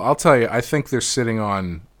 Well, I'll tell you, I think they're sitting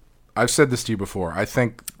on... I've said this to you before. I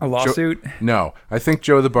think... A lawsuit? No. I think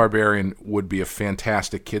Joe the Barbarian would be a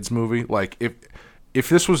fantastic kids movie. Like, if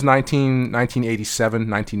this was 1987,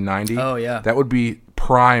 1990... Oh, yeah. That would be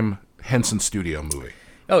prime Henson Studio movie.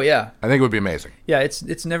 Oh, yeah. I think it would be amazing. Yeah,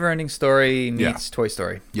 it's Never-Ending Story meets Toy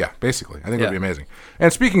Story. Yeah, basically. I think it would be amazing.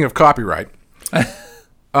 And speaking of copyright,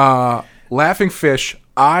 Laughing Fish,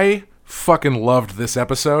 I fucking loved this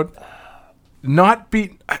episode. Not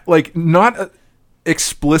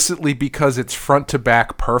explicitly because it's front to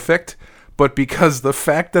back perfect, but because the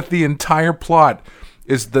fact that the entire plot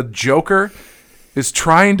is the Joker is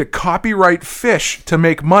trying to copyright Fish to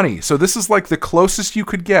make money. So this is like the closest you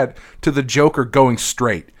could get to the Joker going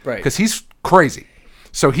straight. Right. Because he's crazy.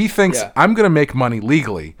 So he thinks, Yeah. I'm going to make money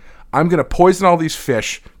legally. I'm going to poison all these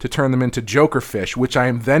fish to turn them into Joker fish, which I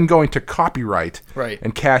am then going to copyright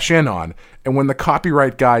and cash in on. And when the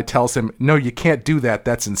copyright guy tells him, no, you can't do that,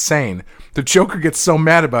 that's insane, the Joker gets so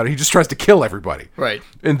mad about it, he just tries to kill everybody. Right.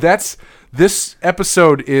 And this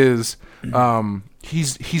episode is...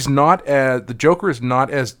 he's not as... The Joker is not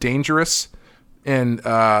as dangerous and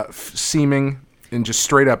seeming and just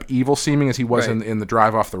straight up evil seeming as he was in the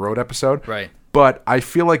Drive Off the Road episode. Right. But I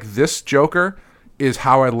feel like this Joker is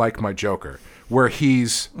how I like my Joker, where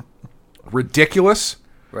he's ridiculous,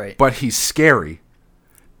 but he's scary,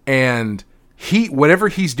 and whatever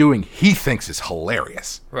he's doing, he thinks is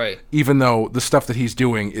hilarious. Right. Even though the stuff that he's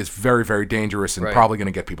doing is very, very dangerous and probably going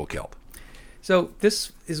to get people killed. So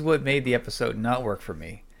this is what made the episode not work for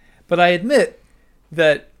me. But I admit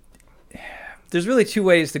that there's really two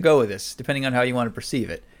ways to go with this, depending on how you want to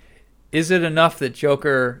perceive it. Is it enough that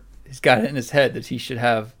Joker has got it in his head that he should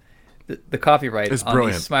have the copyright on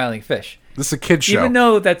these smiling fish? This is a kid's show. Even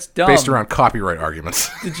though that's dumb. Based around copyright arguments.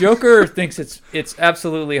 The Joker thinks it's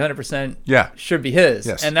absolutely 100% should be his.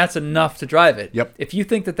 Yes. And that's enough to drive it. Yep. If you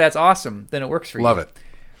think that that's awesome, then it works for you. Love it.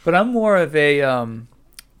 But I'm more of a...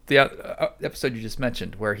 the episode you just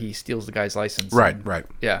mentioned where he steals the guy's license. Right.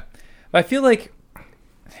 Yeah. But I feel like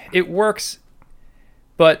it works,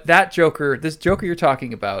 but this Joker you're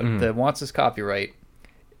talking about that wants his copyright,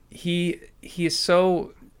 he is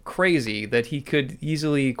so crazy that he could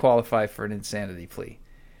easily qualify for an insanity plea.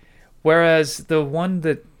 Whereas the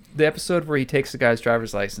episode where he takes the guy's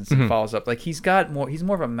driver's license and follows up, like he's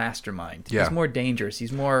more of a mastermind. Yeah. He's more dangerous.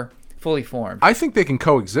 He's more fully formed. I think they can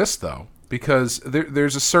coexist though, because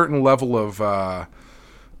there's a certain level of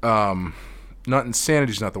not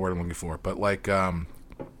insanity is not the word I'm looking for, but like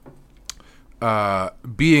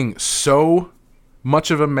being so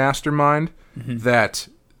much of a mastermind that,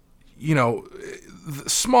 you know,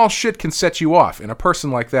 small shit can set you off. And a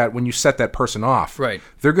person like that, when you set that person off, Right.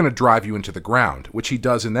 they're going to drive you into the ground, which he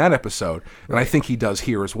does in that episode. And I think he does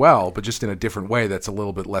here as well, but just in a different way that's a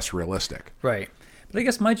little bit less realistic. Right. But I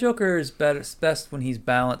guess my Joker is best when he's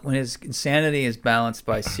balanced, when his insanity is balanced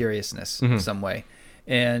by seriousness in some way.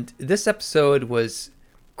 And this episode was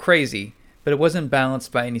crazy, but it wasn't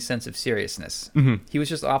balanced by any sense of seriousness. He was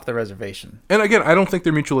just off the reservation. And again, I don't think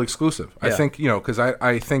they're mutually exclusive. I Yeah. think, you know, because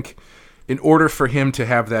I think in order for him to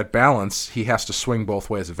have that balance, he has to swing both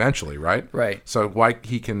ways eventually, right? Right. So why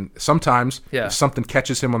he can sometimes, Yeah. if something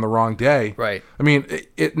catches him on the wrong day, Right. I mean,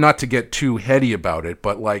 it not to get too heady about it,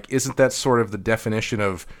 but like, isn't that sort of the definition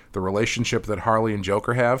of the relationship that Harley and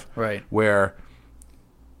Joker have? Right. Where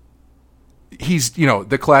he's, you know,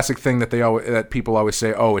 the classic thing that that people always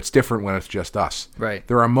say, oh, it's different when it's just us. Right.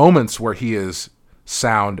 There are moments where he is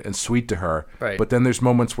sound and sweet to her, Right. but then there's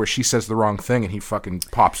moments where she says the wrong thing and he fucking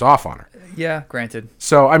pops off on her. Yeah, granted.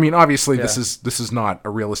 So I mean, obviously Yeah. this is not a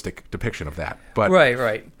realistic depiction of that, but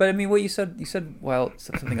Right. But I mean, what you said, well,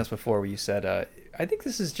 something else before where you said, I think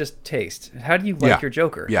this is just taste. How do you like Yeah. your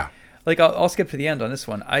Joker? Yeah. Like, I'll skip to the end on this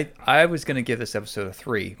one. I was going to give this episode a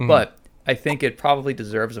 3, but I think it probably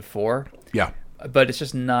deserves a 4, yeah. but it's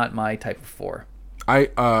just not my type of 4.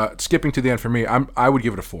 I skipping to the end for me, I would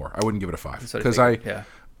give it a 4. I wouldn't give it a 5 That's what because figured, yeah.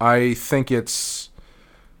 I think the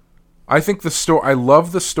story. I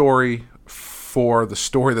love the story for the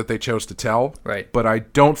story that they chose to tell. Right. But I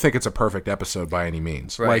don't think it's a perfect episode by any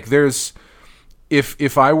means. Right. Like there's,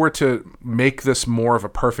 if I were to make this more of a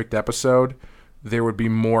perfect episode, there would be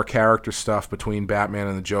more character stuff between Batman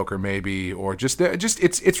and the Joker, maybe, or just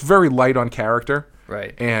it's very light on character.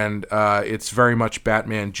 Right. And it's very much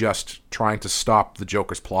Batman just trying to stop the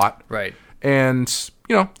Joker's plot. Right. And,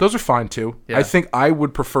 you know, those are fine too. Yeah. I think I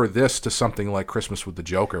would prefer this to something like Christmas with the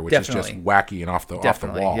Joker, which is just wacky and off the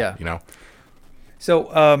wall, yeah. you know? So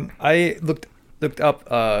I looked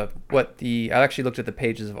up I actually looked at the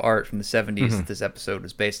pages of art from the 70s that this episode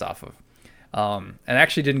was based off of. And I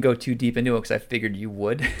actually didn't go too deep into it because I figured you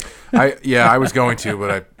would. I was going to,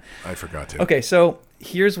 but I forgot to. Okay, so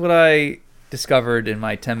here's what I discovered in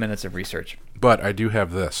my 10 minutes of research. But I do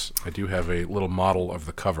have this. I do have a little model of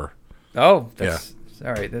the cover. Oh, that's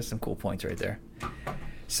all right. There's some cool points right there.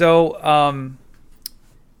 So,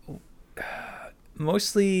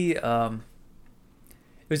 mostly, it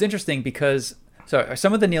was interesting because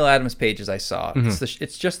some of the Neil Adams pages I saw,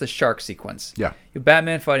 it's just the shark sequence. Yeah. You have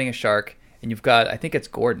Batman fighting a shark, and you've got, I think it's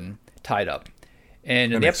Gordon, tied up.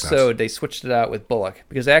 And in the makes episode, sense. they switched it out with Bullock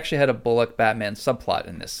because they actually had a Bullock Batman subplot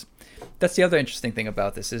in this. That's the other interesting thing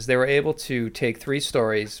about this is they were able to take 3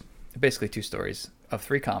 stories, basically 2 stories of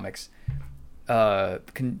 3 comics,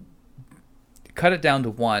 can cut it down to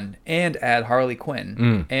 1 and add Harley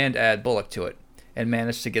Quinn and add Bullock to it and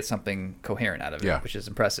manage to get something coherent out of it, which is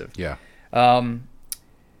impressive. Yeah. What was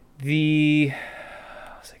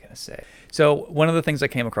I going to say? So one of the things I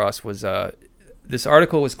came across was this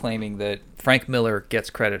article was claiming that Frank Miller gets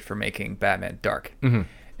credit for making Batman dark.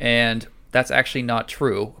 And that's actually not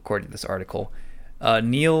true, according to this article.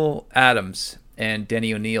 Neil Adams and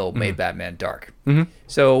Denny O'Neil made Batman dark.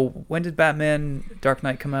 So when did Batman Dark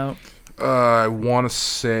Knight come out? I want to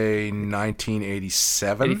say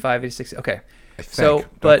 1987. 85, 86? Okay. I think. So,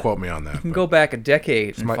 Don't but quote me on that. You can go back a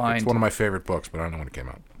decade and find... It's one of my favorite books, but I don't know when it came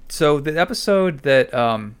out. So the episode that...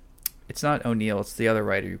 it's not O'Neil, it's the other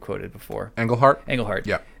writer you quoted before. Englehart? Englehart.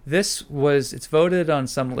 Yeah. It's voted on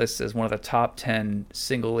some lists as one of the top 10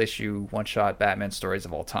 single-issue, one-shot Batman stories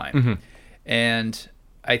of all time. And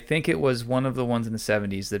I think it was one of the ones in the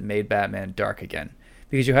 70s that made Batman dark again.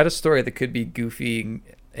 Because you had a story that could be goofy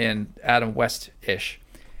and Adam West-ish.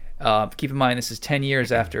 Keep in mind, this is 10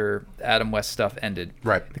 years after Adam West stuff ended.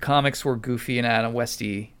 Right. The comics were goofy and Adam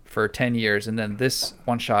Westy for 10 years, and then this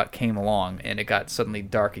one-shot came along, and it got suddenly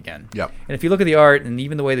dark again. Yep. And if you look at the art and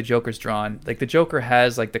even the way the Joker's drawn, like the Joker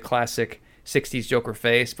has like the classic 60s Joker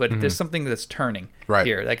face, but there's something that's turning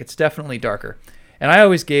here. Like it's definitely darker. And I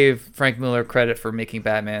always gave Frank Miller credit for making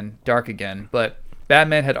Batman dark again, but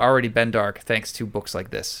Batman had already been dark thanks to books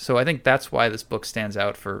like this. So I think that's why this book stands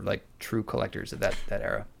out for like true collectors of that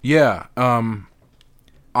era. Yeah.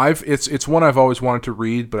 It's one I've always wanted to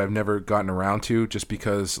read, but I've never gotten around to, just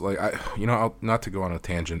because, like, not to go on a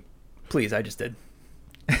tangent. Please, I just did.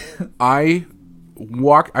 I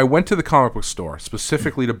went to the comic book store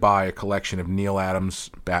specifically to buy a collection of Neil Adams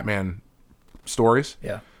Batman stories.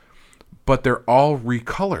 Yeah. but they're all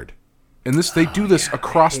recolored. And they do this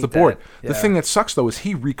across the board. that. The Yeah. thing that sucks, though, is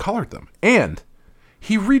he recolored them. And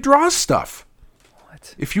he redraws stuff.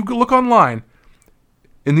 What? If you look online,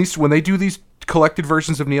 when they do these collected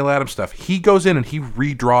versions of Neil Adams stuff, he goes in and he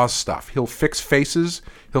redraws stuff. He'll fix faces.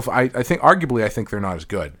 I think, arguably, I think they're not as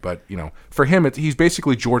good. But, for him, he's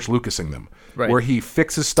basically George Lucasing them. Right. Where he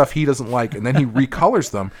fixes stuff he doesn't like, and then he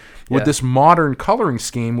recolors them with Yeah. this modern coloring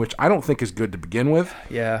scheme, which I don't think is good to begin with.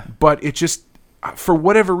 Yeah. But it just, for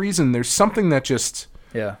whatever reason, there's something that just,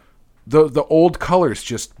 Yeah. the old colors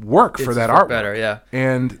just work for It's that just artwork. better, yeah.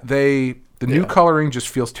 And the new coloring just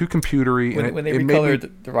feels too computery. When they it made me- recolored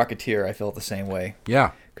the Rocketeer, I felt the same way.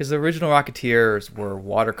 yeah. Because the original Rocketeers were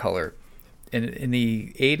watercolor. In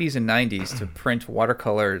the 80s and 90s, to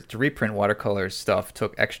reprint watercolor stuff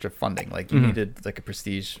took extra funding. Like, you needed, like, a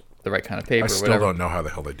prestige, the right kind of paper I or still whatever. don't know how the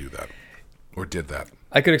hell they do that. Or did that.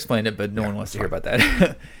 I could explain it, but no one wants to hear about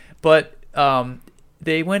that. But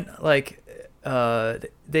they went, like...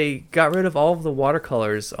 they got rid of all of the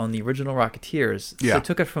watercolors on the original Rocketeers. Yeah. So it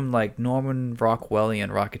took it from like Norman Rockwellian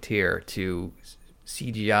Rocketeer to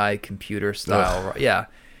CGI computer style. Yeah.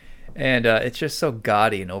 And it's just so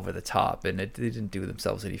gaudy and over the top, and they didn't do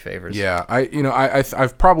themselves any favors. Yeah,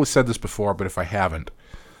 I've probably said this before, but if I haven't,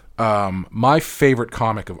 my favorite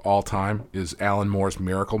comic of all time is Alan Moore's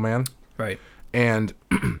Miracle Man. Right. And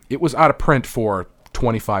it was out of print for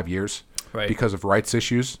 25 years Right. because of rights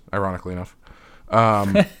issues, ironically enough.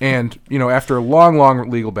 And, after a long, long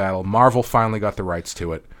legal battle, Marvel finally got the rights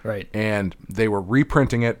to it. Right. And they were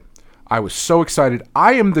reprinting it. I was so excited.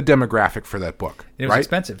 I am the demographic for that book. It was right?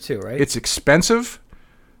 expensive too, right? It's expensive,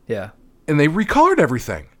 yeah. and they recolored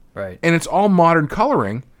everything. Right. And it's all modern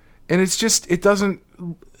coloring, and it's just, it doesn't,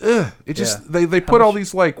 it just, Yeah. they put all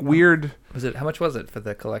these, like, weird... How much was it for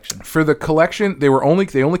the collection? For the collection, they only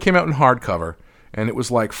came out in hardcover, and it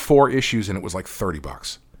was like 4 issues, and it was like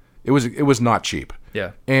 $30. It was not cheap.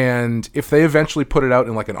 Yeah. And if they eventually put it out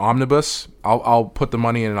in like an omnibus, I'll put the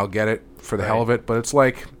money in and I'll get it for the hell Right. of it. But it's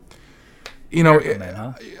like, Miracle Man,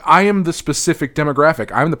 huh? I am the specific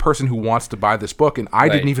demographic. I'm the person who wants to buy this book, and I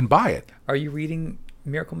Right. didn't even buy it. Are you reading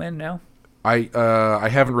Miracle Man now? I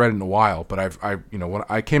haven't read it in a while, but when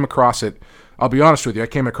I came across it, I'll be honest with you, I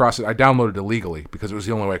came across it. I downloaded it illegally because it was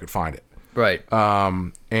the only way I could find it. Right.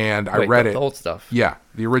 And I Wait, read the it. old stuff. Yeah,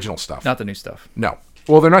 the original stuff. Not the new stuff. No.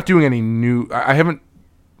 Well, they're not doing any new. I haven't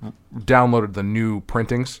downloaded the new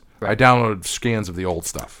printings. Right. I downloaded scans of the old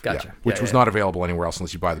stuff. Gotcha. Yeah, which Yeah, was yeah. not available anywhere else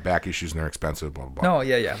unless you buy the back issues and they're expensive. Blah blah blah. No,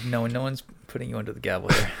 yeah. No one's putting you under the gavel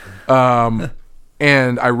here.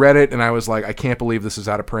 And I read it and I was like, I can't believe this is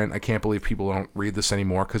out of print. I can't believe people don't read this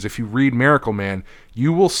anymore. Because if you read Miracle Man,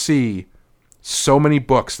 you will see so many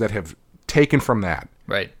books that have taken from that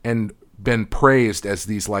Right. and been praised as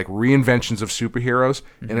these like reinventions of superheroes,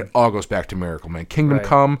 and it all goes back to Miracle Man. Kingdom Right.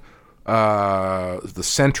 Come, The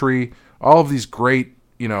Sentry, all of these great,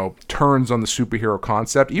 turns on the superhero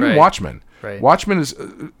concept. Even Right. Watchmen. Right. Watchmen is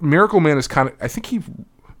Miracle Man is kind of.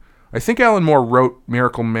 I think Alan Moore wrote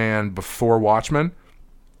Miracle Man before Watchmen,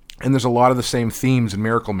 and there's a lot of the same themes in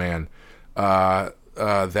Miracle Man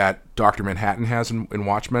that Dr. Manhattan has in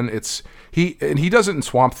Watchmen. He does it in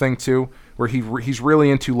Swamp Thing too, where he's really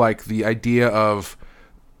into like the idea of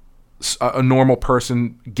a normal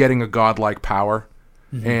person getting a godlike power,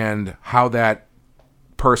 and how that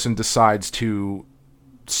person decides to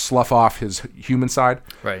slough off his human side.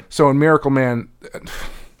 Right. So in Miracle Man,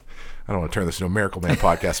 I don't want to turn this into a Miracle Man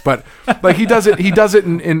podcast, but like he does it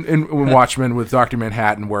in Watchmen with Dr.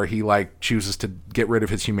 Manhattan, where he like chooses to get rid of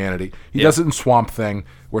his humanity. He does it in Swamp Thing,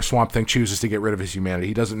 where Swamp Thing chooses to get rid of his humanity.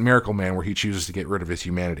 He does it in Miracle Man, where he chooses to get rid of his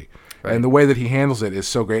humanity. Right. And the way that he handles it is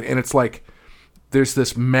so great. And it's like there's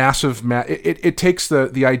this massive it takes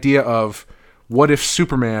the idea of what if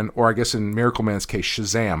Superman, or I guess in Miracle Man's case,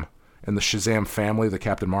 Shazam, and the Shazam family, the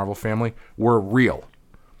Captain Marvel family, were real.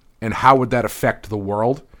 And how would that affect the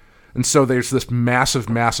world? And so there's this massive,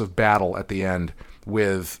 massive battle at the end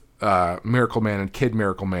with Miracle Man and Kid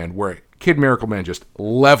Miracle Man, where Kid Miracle Man just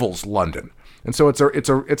levels London. And so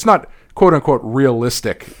it's not quote unquote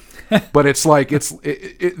realistic, but it's like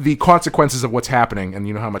the consequences of what's happening, and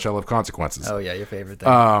you know how much I love consequences. Oh yeah, your favorite thing.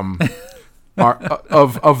 Are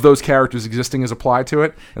of those characters existing is applied to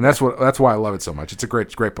it, and that's why I love it so much. It's a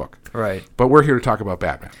great book. Right. But we're here to talk about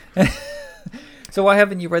Batman. So why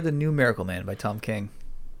haven't you read the new Miracle Man by Tom King?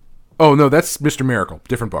 Oh no, that's Mr. Miracle,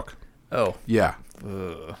 different book. Oh. Yeah.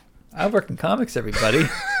 I work in comics, everybody.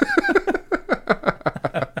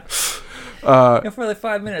 For like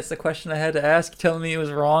 5 minutes, the question I had to ask, telling me it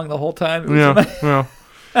was wrong the whole time.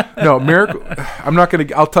 No, Miracle. I'm not gonna.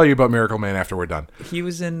 I'll tell you about Miracle Man after we're done. He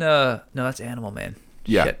was in. No, that's Animal Man.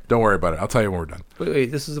 Yeah, Shit. don't worry about it. I'll tell you when we're done.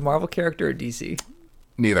 Wait, this is a Marvel character or DC?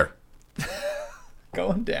 Neither.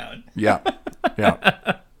 Going down. Yeah.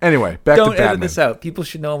 Anyway, back to Don't Batman. edit this out. People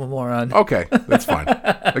should know I'm a moron. Okay, that's fine.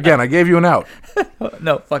 Again, I gave you an out.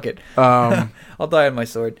 No, fuck it. I'll die on my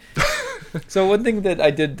sword. So one thing that I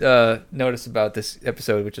did notice about this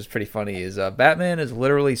episode, which is pretty funny, is Batman is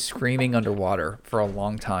literally screaming underwater for a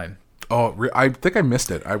long time. Oh, I think I missed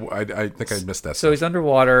it. I think I missed that. So he's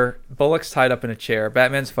underwater. Bullock's tied up in a chair.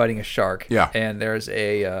 Batman's fighting a shark. Yeah. And there's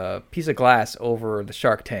a piece of glass over the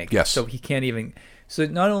shark tank. Yes. So he can't even. So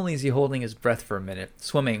not only is he holding his breath for a minute,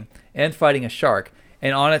 swimming and fighting a shark,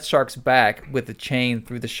 and on its shark's back with the chain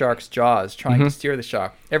through the shark's jaws, trying to steer the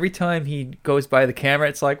shark. Every time he goes by the camera,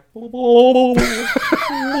 it's like,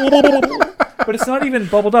 but it's not even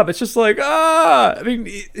bubbled up. It's just like, ah. I mean,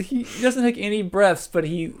 he doesn't take any breaths, but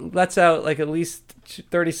he lets out like at least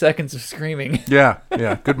 30 seconds of screaming. Yeah.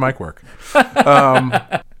 Good mic work.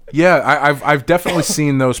 Yeah, I've definitely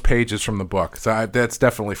seen those pages from the book. So that's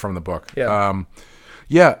definitely from the book. Yeah.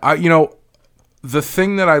 The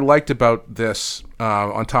thing that I liked about this,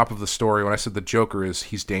 on top of the story, when I said the Joker is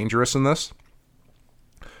he's dangerous in this,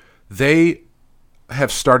 they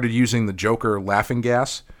have started using the Joker laughing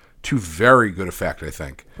gas to very good effect, I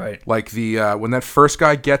think. Right. Like when that first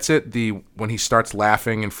guy gets it, when he starts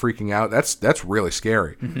laughing and freaking out, that's really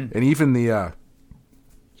scary. Mm-hmm.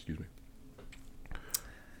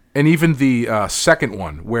 And even the second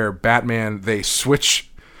one where Batman they switch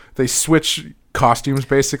costumes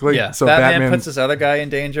basically. Yeah. So Batman puts this other guy in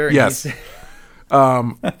danger. And yes.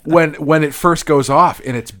 When it first goes off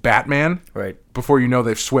and it's Batman, Right. before you know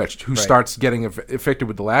they've switched, who Right. starts getting affected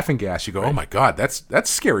with the laughing gas, you go, oh my God, that's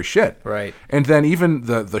scary shit. Right. And then even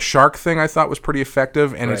the shark thing I thought was pretty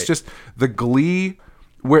effective, and it's Right. just the glee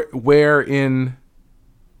where in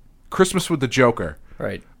Christmas with the Joker,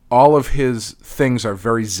 Right. all of his things are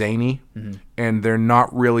very zany, and they're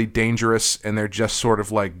not really dangerous, and they're just sort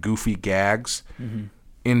of like goofy gags.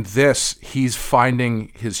 In this, he's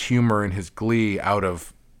finding his humor and his glee out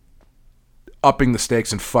of upping the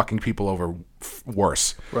stakes and fucking people over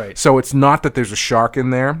worse. Right. So it's not that there's a shark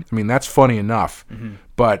in there. I mean, that's funny enough.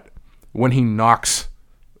 But when he knocks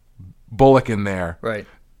Bullock in there, Right.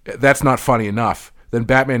 that's not funny enough. Then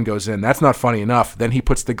Batman goes in. That's not funny enough. Then he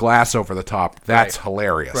puts the glass over the top. That's Right.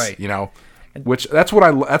 hilarious. Right. You know, which that's what I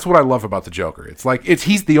love about the Joker. It's like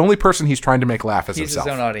he's the only person he's trying to make laugh as He's himself.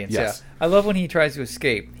 his own audience. Yes. Yeah. I love when he tries to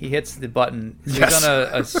escape. He hits the button. He's Yes. on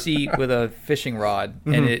a seat with a fishing rod,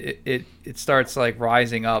 and it starts like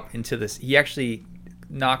rising up into this. He actually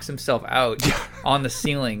knocks himself out on the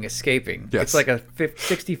ceiling, escaping. Yes. It's like a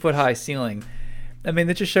 60-foot high ceiling. I mean,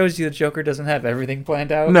 that just shows you the Joker doesn't have everything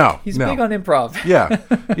planned out. No, He's no. big on improv.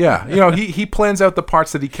 Yeah. You know, he plans out the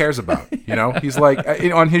parts that he cares about. You know, he's like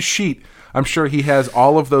on his sheet. I'm sure he has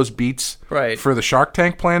all of those beats Right. for the Shark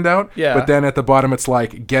Tank planned out. Yeah. But then at the bottom it's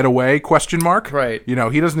like "get away?" ? Right. You know,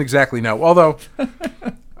 he doesn't exactly know. Although,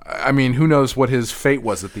 I mean, who knows what his fate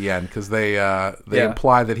was at the end? Because they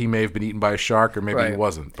imply that he may have been eaten by a shark, or maybe he Right.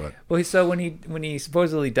 wasn't. But Well, so when he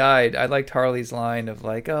supposedly died, I liked Harley's line of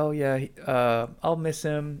like, "Oh yeah, I'll miss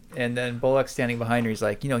him," and then Bullock standing behind her, he's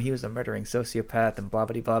like, he was a murdering sociopath and blah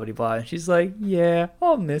blah blah blah blah, and she's like, "Yeah,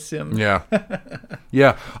 I'll miss him." yeah,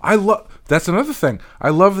 yeah. That's another thing. I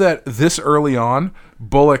love that this early on,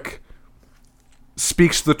 Bullock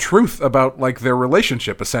speaks the truth about like their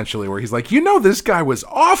relationship, essentially, where he's like, this guy was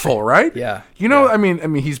awful, right? Yeah. Yeah. Yeah. I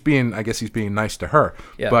mean, he's being nice to her,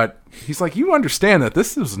 Yeah. but he's like, you understand that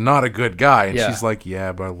this is not a good guy, and Yeah. she's like,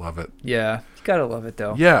 yeah, but I love it. Yeah, you gotta love it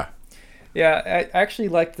though. Yeah, Yeah, I actually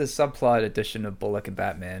liked the subplot edition of Bullock and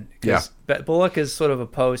Batman. Yeah. Bullock is sort of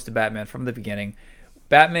opposed to Batman from the beginning.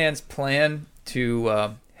 Batman's plan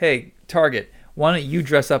to, hey, Target, why don't you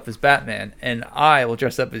dress up as Batman and I will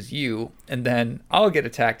dress up as you, and then I'll get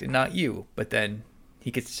attacked and not you. But then he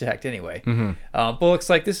gets attacked anyway. Bullock's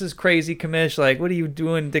like, this is crazy, Commish. Like, what are you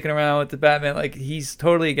doing dicking around with the Batman? Like, he's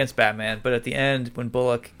totally against Batman. But at the end, when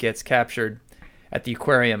Bullock gets captured at the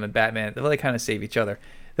aquarium and Batman, they kind of save each other.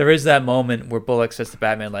 There is that moment where Bullock says to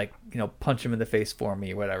Batman, like, punch him in the face for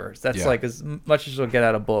me or whatever. So that's Yeah. like as much as we'll get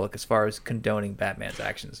out of Bullock as far as condoning Batman's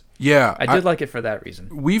actions. yeah. I did like it for that reason.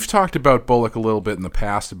 We've talked about Bullock a little bit in the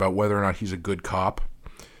past about whether or not he's a good cop.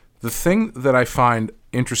 The thing that I find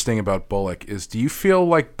interesting about Bullock is, do you feel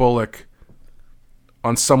like Bullock,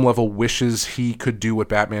 on some level, wishes he could do what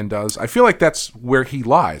Batman does? I feel like that's where he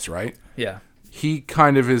lies, right? Yeah. He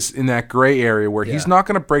kind of is in that gray area where he's Yeah. not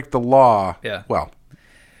going to break the law. Yeah. Well,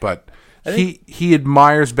 but think- he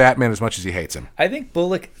admires Batman as much as he hates him. I think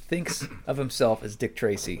Bullock thinks of himself as Dick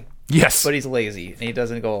Tracy. Yes. but he's lazy and he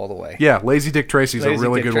doesn't go all the way. Yeah, Lazy Dick Tracy's a Lazy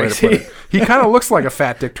really Dick good Tracy. way to put it. He kind of looks like a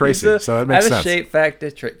fat Dick Tracy, so it makes sense. Out of shape, fat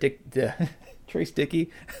Trace Dickey.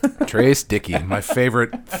 Trace Dickey, my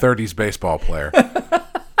favorite 30s baseball player.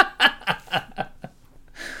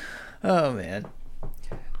 Oh, man.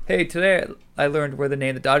 Hey, today I learned where the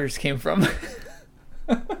name the Dodgers came from.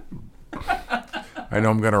 I know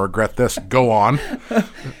I'm going to regret this. Go on.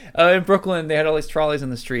 In Brooklyn, they had all these trolleys in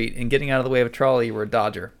the street, and getting out of the way of a trolley, you were a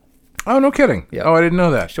Dodger. Oh, no kidding. Yep. Oh, I didn't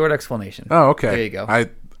know that. Short explanation. Oh, okay. There you go.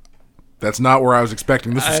 That's not where I was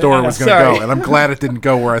expecting this story was going to sorry. go, and I'm glad it didn't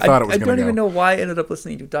go where I thought it was going to go. I don't even know why I ended up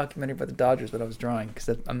listening to a documentary about the Dodgers that I was drawing, because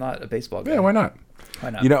I'm not a baseball guy. Yeah, why not?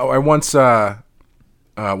 Why not? You know, I once, when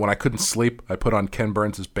I couldn't sleep, I put on Ken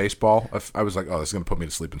Burns' baseball. I was like, oh, this is going to put me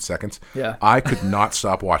to sleep in seconds. Yeah. I could not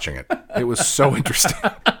stop watching it. It was so interesting.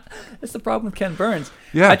 That's the problem with Ken Burns.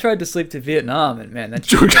 Yeah. I tried to sleep to Vietnam, and man, that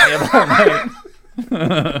shit kept me up all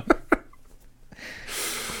night.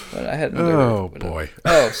 But I had another. Oh, boy.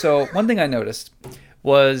 Oh, so one thing I noticed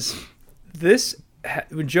was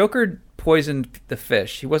when Joker poisoned the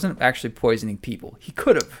fish, he wasn't actually poisoning people. He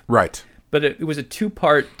could have. Right. But it was a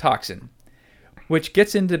 2-part toxin, which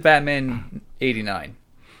gets into Batman 89.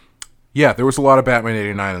 Yeah, there was a lot of Batman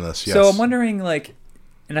 89 in this, yes. So I'm wondering, like,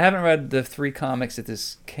 and I haven't read the 3 comics that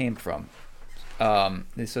this came from.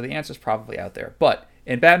 So the answer's probably out there. But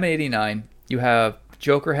in Batman 89, you have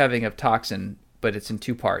Joker having a toxin, but it's in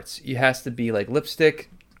 2 parts. It has to be like lipstick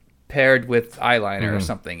paired with eyeliner or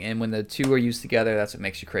something. And when the 2 are used together, that's what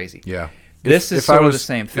makes you crazy. Yeah. This is sort of the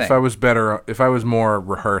same thing. If I was more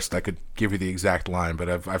rehearsed, I could give you the exact line, but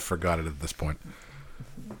I've forgot it at this point.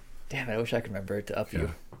 Damn it, I wish I could remember it to up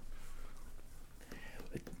you.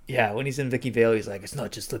 Yeah, when he's in Vicky Vale, he's like, it's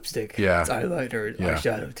not just lipstick. Yeah. It's eyeliner,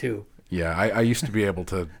 eyeshadow too. Yeah, I used to be able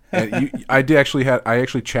to. I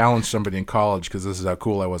actually challenged somebody in college, because this is how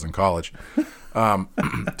cool I was in college,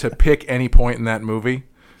 to pick any point in that movie,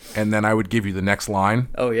 and then I would give you the next line.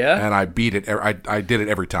 Oh yeah. And I beat it. I did it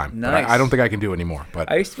every time. Nice. But I don't think I can do it anymore.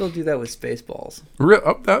 But I used to be able to do that with Spaceballs.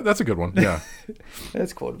 that's a good one. Yeah.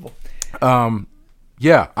 That's quotable.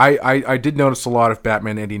 Yeah, I did notice a lot of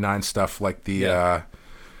Batman 89 stuff, like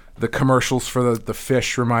the commercials for the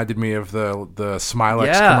fish reminded me of the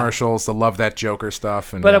Smilex commercials, the Love That Joker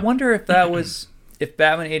stuff. And, but I wonder if if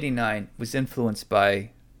Batman 89 was influenced by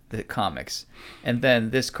the comics, and then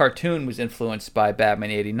this cartoon was influenced by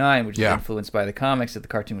Batman 89, which is influenced by the comics that the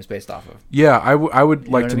cartoon was based off of. Yeah, I would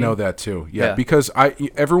like to know mean? that too. Yeah, because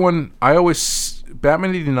Batman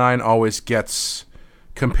 89 always gets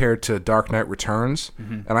compared to Dark Knight Returns,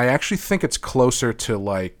 and I actually think it's closer to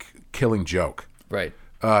like Killing Joke. Right.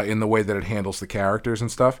 In the way that it handles the characters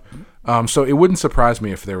and stuff. So it wouldn't surprise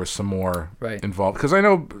me if there was some more involved. Because I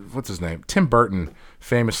know, what's his name? Tim Burton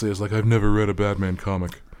famously is like, I've never read a Batman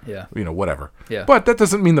comic. Yeah. You know, whatever. Yeah. But that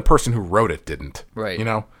doesn't mean the person who wrote it didn't. Right. You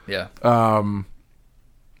know? Yeah.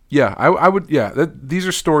 Yeah, I would, these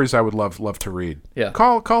are stories I would love to read. Yeah.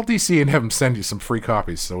 Call DC and have them send you some free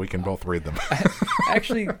copies so we can both read them. I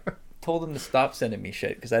actually told them to stop sending me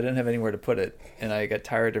shit because I didn't have anywhere to put it, and I got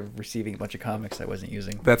tired of receiving a bunch of comics I wasn't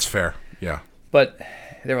using. That's fair. Yeah. But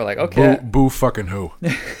they were like, okay. Boo fucking who.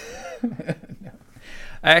 I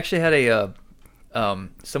actually had a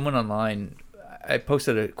someone online. I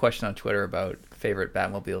posted a question on Twitter about favorite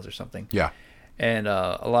Batmobiles or something. Yeah. And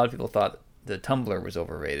a lot of people thought the Tumbler was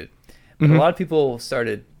overrated. But a lot of people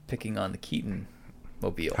started picking on the Keaton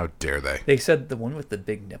mobile. How dare they? They said the one with the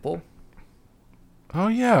big nipple. Oh,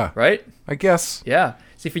 yeah. Right? I guess. Yeah.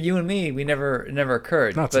 See, for you and me, it never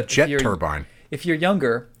occurred. No, it's a jet turbine. If you're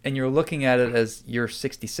younger and you're looking at it as your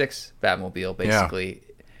 66 Batmobile, basically,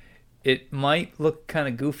 it might look kind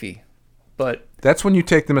of goofy. But that's when you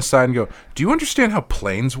take them aside and go, do you understand how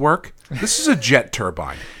planes work? This is a jet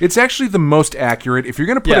turbine. It's actually the most accurate. If you're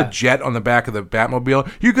going to put a jet on the back of the Batmobile,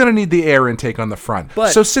 you're going to need the air intake on the front.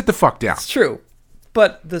 So sit the fuck down. It's true.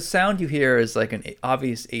 But the sound you hear is like an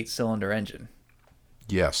obvious 8-cylinder engine.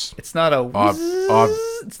 Yes. It's not a...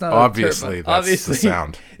 it's not obviously, a that's obviously, the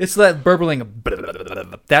sound. It's that burbling...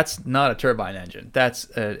 That's not a turbine engine. That's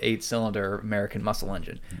an 8-cylinder American muscle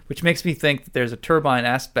engine, which makes me think that there's a turbine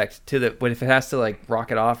aspect to the... When if it has to like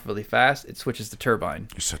rocket off really fast, it switches to turbine.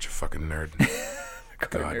 You're such a fucking nerd.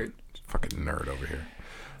 God, nerd. Fucking nerd over here.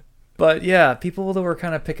 But yeah, people that were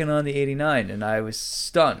kind of picking on the 89, and I was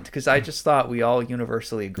stunned because I just thought we all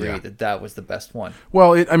universally agreed that was the best one.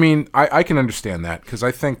 Well, I can understand that because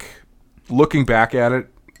I think looking back at it,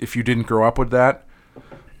 if you didn't grow up with that,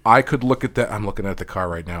 I could look at that. I'm looking at the car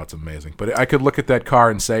right now. It's amazing. But I could look at that car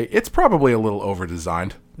and say, it's probably a little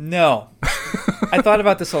over-designed. No. I thought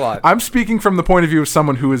about this a lot. I'm speaking from the point of view of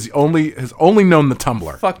someone who has only known the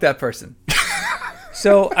Tumblr. Fuck that person.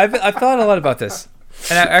 So I've thought a lot about this.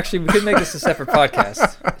 And actually, we could make this a separate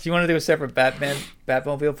podcast. Do you want to do a separate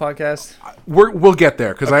Batmobile podcast? We'll get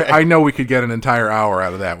there, because I know we could get an entire hour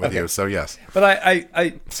out of that with you, so yes. But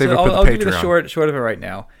I'll give you the short of it right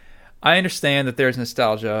now. I understand that there's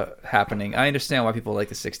nostalgia happening. I understand why people like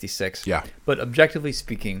the 66. Yeah. But objectively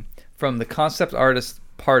speaking, from the concept artist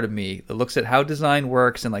part of me that looks at how design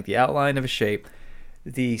works and like the outline of a shape,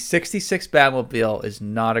 the 66 Batmobile is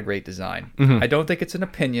not a great design. I don't think it's an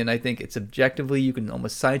opinion. I think it's objectively, you can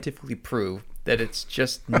almost scientifically prove that it's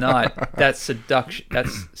just not that seduction.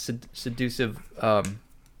 That's seductive. I don't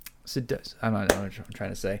know what I'm trying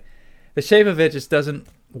to say. The shape of it just doesn't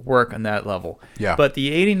work on that level. Yeah. But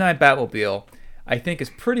the 89 Batmobile, I think, is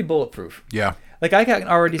pretty bulletproof. Yeah. Like, I can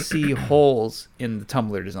already see holes in the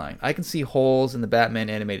Tumblr design. I can see holes in the Batman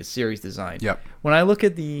animated series design. Yep. When I look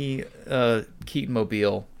at the Keaton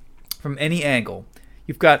Mobile from any angle,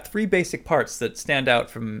 you've got three basic parts that stand out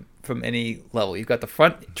from any level. You've got the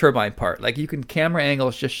front turbine part. Like, you can camera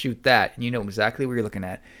angles, just shoot that, and you know exactly what you're looking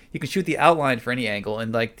at. You can shoot the outline for any angle,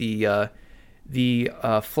 and like the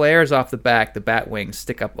flares off the back, the bat wings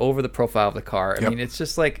stick up over the profile of the car. I mean, it's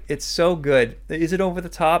just like, it's so good. Is it over the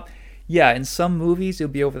top? Yeah, in some movies it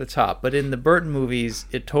would be over the top, but in the Burton movies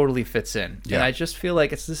it totally fits in. Yeah. And I just feel like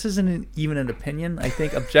this isn't even an opinion. I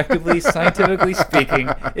think objectively, scientifically speaking,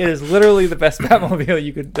 it is literally the best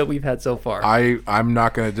Batmobile that we've had so far. I'm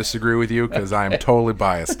not going to disagree with you, because I am totally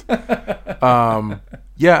biased. Yeah,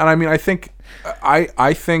 and I mean, I think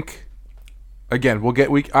again,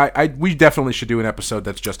 we definitely should do an episode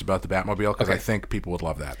that's just about the Batmobile, because I think people would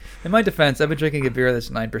love that. In my defense, I've been drinking a beer that's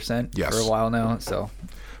 9% for a while now, so.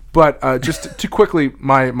 But just to quickly,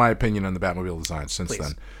 my opinion on the Batmobile design since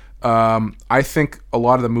then. I think a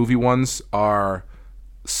lot of the movie ones are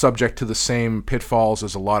subject to the same pitfalls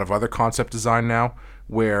as a lot of other concept design now,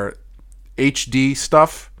 where HD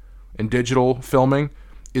stuff and digital filming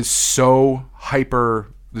is so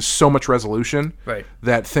hyper, there's so much resolution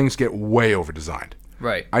that things get way over-designed.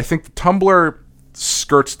 Right. I think the Tumblr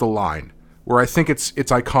skirts the line, where I think it's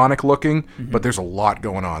iconic looking, but there's a lot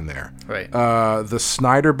going on there. Right. The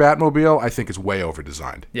Snyder Batmobile, I think, is way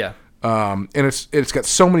over-designed. Yeah. And it's got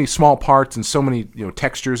so many small parts and so many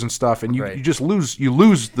textures and stuff, and you just lose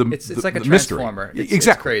the it's like a mystery. Transformer. Exactly.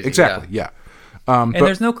 It's crazy. Exactly. Yeah. And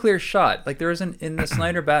there's no clear shot. Like, there isn't in the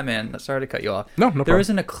Snyder Batman. Sorry to cut you off. No problem. There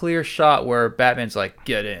isn't a clear shot where Batman's like,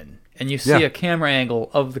 get in, and you see a camera angle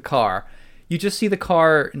of the car. You just see the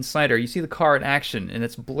car in Snyder. You see the car in action, and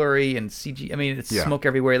it's blurry and CG. I mean, it's smoke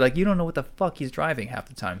everywhere. Like, you don't know what the fuck he's driving half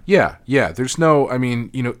the time. Yeah. There's no. I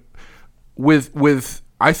mean, with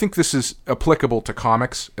I think this is applicable to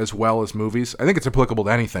comics as well as movies. I think it's applicable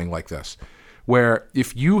to anything like this, where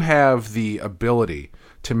if you have the ability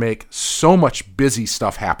to make so much busy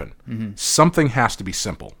stuff happen, something has to be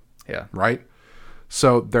simple. Yeah. Right?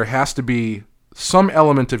 So there has to be some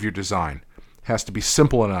element of your design has to be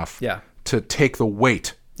simple enough to take the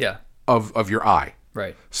weight of your eye.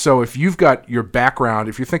 Right. So if you've got your background,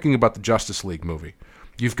 if you're thinking about the Justice League movie,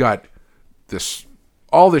 you've got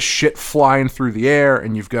all this shit flying through the air,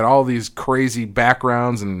 and you've got all these crazy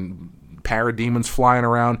backgrounds and parademons flying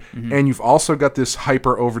around, and you've also got this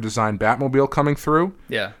hyper over-designed Batmobile coming through.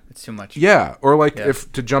 Yeah, it's too much. Yeah, or like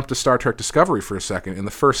if to jump to Star Trek Discovery for a second, in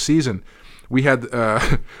the first season, we had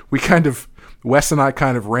Wes and I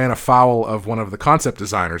kind of ran afoul of one of the concept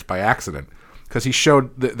designers by accident, because he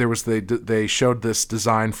showed they showed this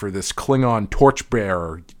design for this Klingon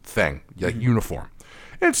torchbearer thing, uniform.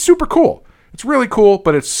 And it's super cool. It's really cool,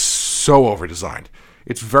 but it's so over-designed.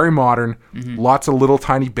 It's very modern, lots of little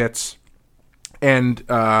tiny bits, and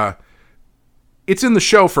it's in the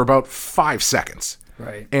show for about 5 seconds.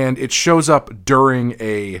 Right. And it shows up during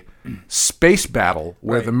a space battle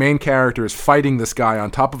where the main character is fighting this guy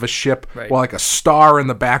on top of a ship while like a star in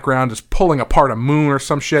the background is pulling apart a moon or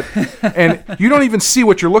some shit. And you don't even see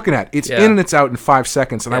what you're looking at. It's in and it's out in 5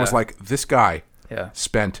 seconds. And I was like, this guy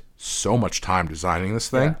spent so much time designing this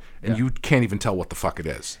thing, and you can't even tell what the fuck it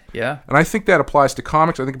is. Yeah. And I think that applies to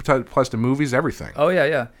comics. I think it applies to movies, everything. Oh,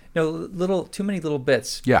 yeah. No, too many little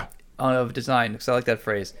bits of design, because I like that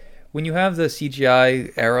phrase. When you have the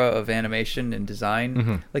CGI era of animation and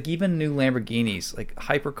design, like even new Lamborghinis, like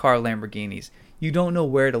hypercar Lamborghinis, you don't know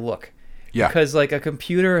where to look. Yeah. Because like a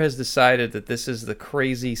computer has decided that this is the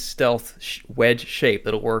crazy stealth wedge shape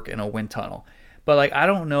that'll work in a wind tunnel. But like, I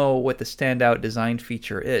don't know what the standout design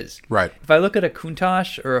feature is. Right. If I look at a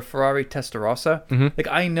Countach or a Ferrari Testarossa, like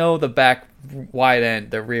I know the back wide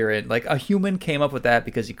end, the rear end. Like a human came up with that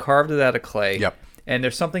because he carved it out of clay. Yep. And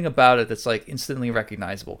there's something about it that's like instantly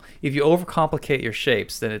recognizable. If you overcomplicate your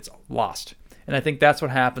shapes, then it's lost. And I think that's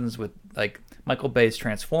what happens with like Michael Bay's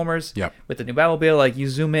Transformers. Yep. With the new Batmobile, like you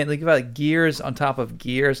zoom in, like you've got like gears on top of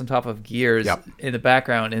gears on top of gears Yep. in the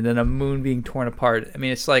background, and then a moon being torn apart. I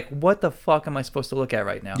mean, it's like, what the fuck am I supposed to look at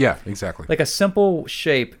right now? Yeah, exactly. Like a simple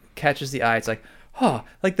shape catches the eye. It's like,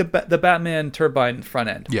 like the Batman turbine front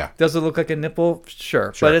end. Yeah. Does it look like a nipple?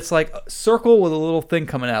 Sure. But it's like a circle with a little thing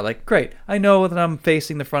coming out. Like, great. I know that I'm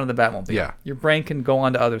facing the front of the Batmobile. Yeah. Your brain can go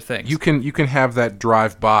on to other things. You can have that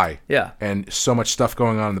drive by. Yeah. And so much stuff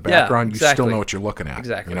going on in the background, exactly. you still know what you're looking at.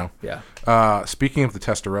 Exactly. You know. Yeah. Speaking of the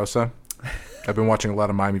Testarossa, I've been watching a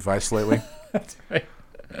lot of Miami Vice lately. That's right.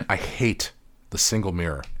 I hate the single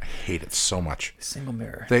mirror. I hate it so much. Single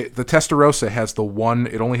mirror. The Testarossa has the one.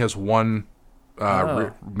 It only has one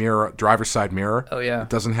mirror, driver's side mirror. Oh, yeah. It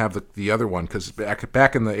doesn't have the other one because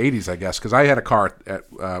back in the 80s, I guess, because I had a car.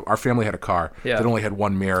 Our family had a car that only had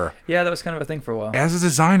one mirror. Yeah, that was kind of a thing for a while. As a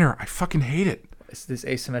designer, I fucking hate it. It's this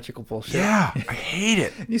asymmetrical bullshit. Yeah, I hate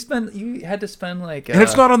it. You had to spend like... And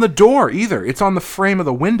it's not on the door either. It's on the frame of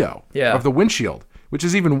the window of the windshield, which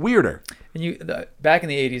is even weirder. And back in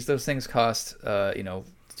the 80s, those things cost,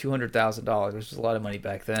 $200,000, which was a lot of money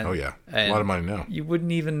back then. Oh, yeah. And a lot of money now. You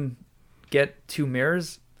wouldn't even get two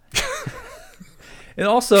mirrors. And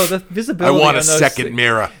also, the visibility I want a on those second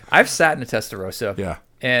mirror. I've sat in a Testarossa. Yeah.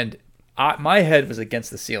 And my head was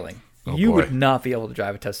against the ceiling. Oh, you boy. would not be able to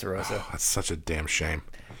drive a Testarossa. Oh, that's such a damn shame.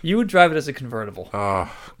 You would drive it as a convertible.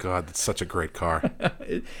 Oh, God, that's such a great car.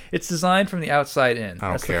 It's designed from the outside in.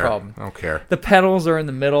 That's care. the problem. I don't care. The pedals are in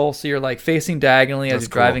the middle, so you're like facing diagonally as That's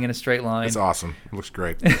you're driving cool. in a straight line. It's awesome. It looks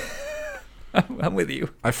great. I'm with you.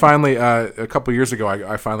 I finally, a couple years ago,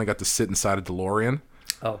 I finally got to sit inside a DeLorean.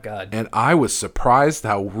 Oh, God. And I was surprised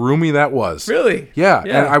how roomy that was. Really? Yeah.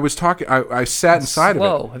 And I was talking, I sat inside of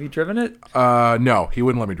it. Have you driven it? No, he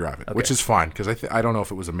wouldn't let me drive it, Okay. which is fine because I don't know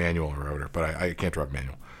if it was a manual or a rotor, but I can't drive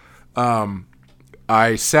manual.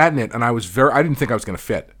 I sat in it and I didn't think I was going to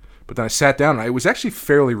fit, but then I sat down and it was actually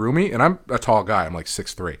fairly roomy, and I'm a tall guy. I'm like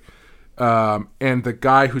 6'3". And the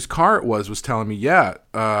guy whose car it was telling me, John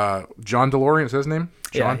DeLorean, is that his name?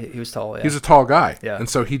 John? Yeah, he was tall. Yeah. He's a tall guy. Yeah. And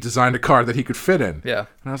so he designed a car that he could fit in. Yeah.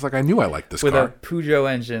 And I was like, I knew I liked this With car. a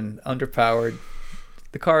Peugeot engine, underpowered.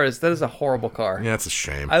 That is a horrible car. Yeah, it's a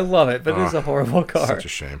shame. I love it, but it is a horrible car. Such a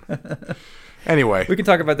shame. Anyway. We can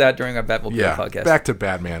talk about that during our Batmobile podcast. Back to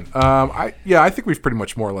Batman. I think we've pretty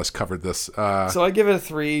much more or less covered this. So I give it a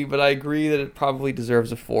 3, but I agree that it probably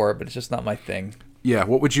deserves a 4, but it's just not my thing. Yeah,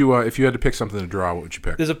 what would you, if you had to pick something to draw, what would you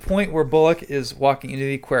pick? There's a point where Bullock is walking into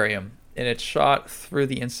the aquarium, and it's shot through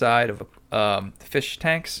the inside of fish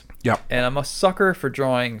tanks. Yeah. And I'm a sucker for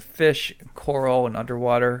drawing fish, coral, and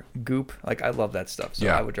underwater goop. Like, I love that stuff, so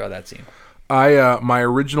I would draw that scene. My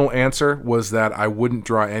original answer was that I wouldn't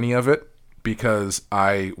draw any of it because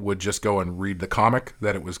I would just go and read the comic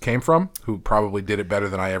that it came from, who probably did it better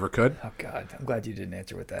than I ever could. Oh, God. I'm glad you didn't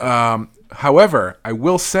answer with that. However, I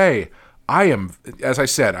will say, I am, as I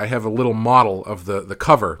said, I have a little model of the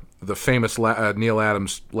cover, the famous Neil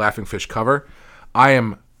Adams Laughing Fish cover. I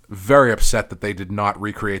am very upset that they did not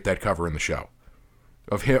recreate that cover in the show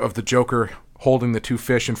of the Joker holding the two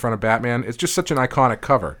fish in front of Batman. It's just such an iconic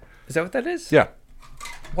cover. Is that what that is? Yeah.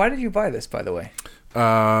 Why did you buy this, by the way?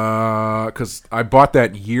 Because I bought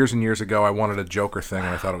that years and years ago. I wanted a Joker thing,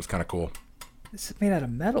 and I thought it was kind of cool. This is made out of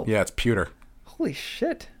metal. Yeah, it's pewter. Holy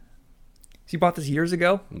shit. So you bought this years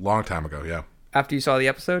ago? A long time ago, yeah. After you saw the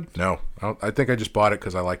episode? No, I think I just bought it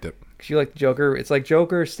because I liked it. Because you like Joker. It's like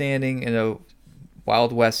Joker standing in a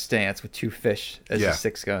Wild West stance with two fish as his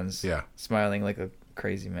 6 guns. Yeah. Smiling like a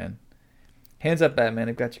crazy man. Hands up, Batman.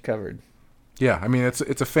 I've got you covered. Yeah, I mean, it's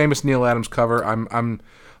a famous Neil Adams cover. I'm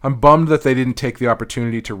bummed that they didn't take the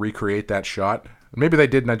opportunity to recreate that shot. Maybe they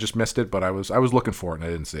did and I just missed it, but I was looking for it and I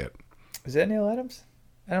didn't see it. Is that Neil Adams?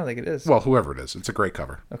 I don't think it is. Well, whoever it is, it's a great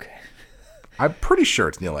cover. Okay. I'm pretty sure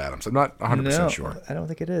it's Neil Adams. I'm not 100% sure. I don't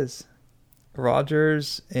think it is.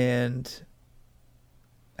 Rogers and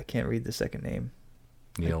I can't read the second name.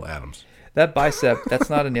 Neil Adams. That bicep, that's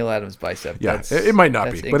not a Neil Adams bicep. Yeah, it might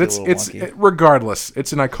not be, but it's regardless,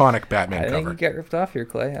 it's an iconic Batman cover. I think you get ripped off here,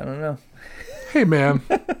 Clay. I don't know. Hey, man.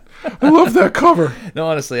 I love that cover. No,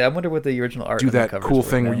 honestly, I wonder what the original art do of the that covers cool were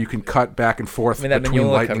thing now. where you can cut back and forth that between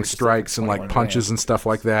Mignola lightning cover's strikes and like 21 punches grand. and stuff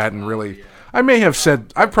like that, and really, I may have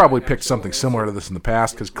said I've probably picked something similar to this in the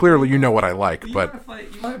past because clearly you know what I like, but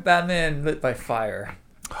you want Batman lit by fire.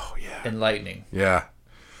 Oh yeah. And lightning. Yeah.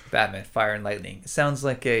 Batman, Fire and Lightning. It sounds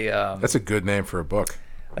like a That's a good name for a book.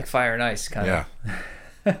 like Fire and Ice kind Yeah. of.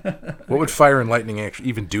 What would fire and lightning actually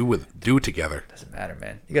even do together? Doesn't matter,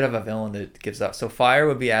 man. You gotta have a villain that gives up. So fire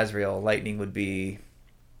would be Azrael. Lightning would be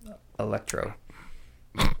Electro.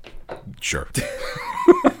 Sure.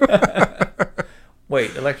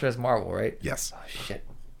 Wait, Electro is Marvel, right? Yes. Oh shit.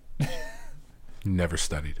 Never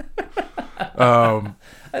studied. I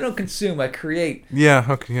don't consume. I create. Yeah.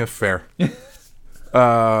 Okay. Yeah. Fair.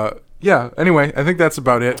 Yeah. Anyway, I think that's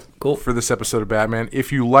about it. Cool. For this episode of Batman.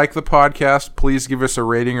 If you like the podcast, please give us a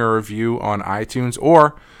rating or review on iTunes,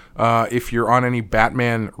 or if you're on any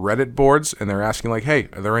Batman Reddit boards and they're asking like, "Hey,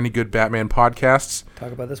 are there any good Batman podcasts?"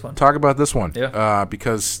 Talk about this one. Talk about this one. Yeah.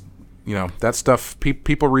 Because that stuff.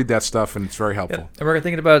 People read that stuff and it's very helpful. Yeah. And we're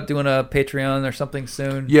thinking about doing a Patreon or something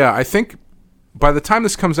soon. Yeah, I think by the time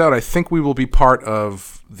this comes out, I think we will be part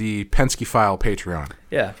of the Penske File Patreon.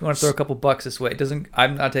 Yeah, if you want to throw a couple bucks this way,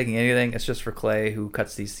 I'm not taking anything. It's just for Clay, who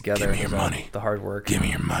cuts these together. Give me your money. The hard work. Give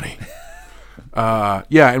me your money.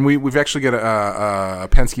 Yeah, and we've actually got a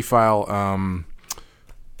Penske File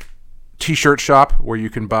T-shirt shop where you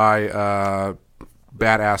can buy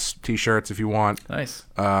badass T-shirts if you want. Nice.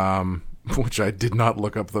 Which I did not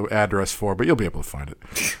look up the address for, but you'll be able to find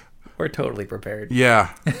it. We're totally prepared. Yeah,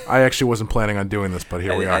 I actually wasn't planning on doing this, but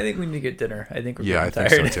here we are. I think we need to get dinner. I think we're getting I tired.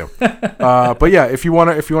 think so too. But yeah, if you want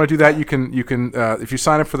to do that, you can if you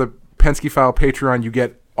sign up for the Penske File Patreon, you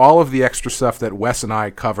get all of the extra stuff that Wes and I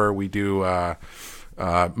cover. We do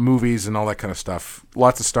movies and all that kind of stuff.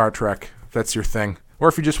 Lots of Star Trek. If that's your thing. Or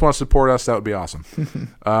if you just want to support us, that would be awesome.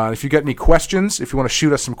 If you get any questions, if you want to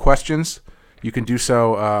shoot us some questions, you can do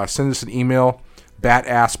so. Send us an email,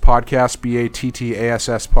 batasspodcast,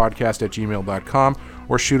 BATTASS podcast @gmail.com,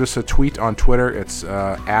 or shoot us a tweet on Twitter. It's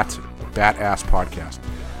at batasspodcast.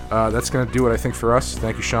 That's going to do it, I think, for us.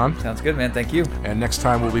 Thank you, Sean. Sounds good, man. Thank you. And next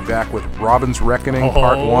time we'll be back with Robin's Reckoning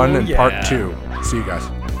Part 1 and Part 2. See you guys.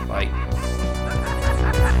 Bye.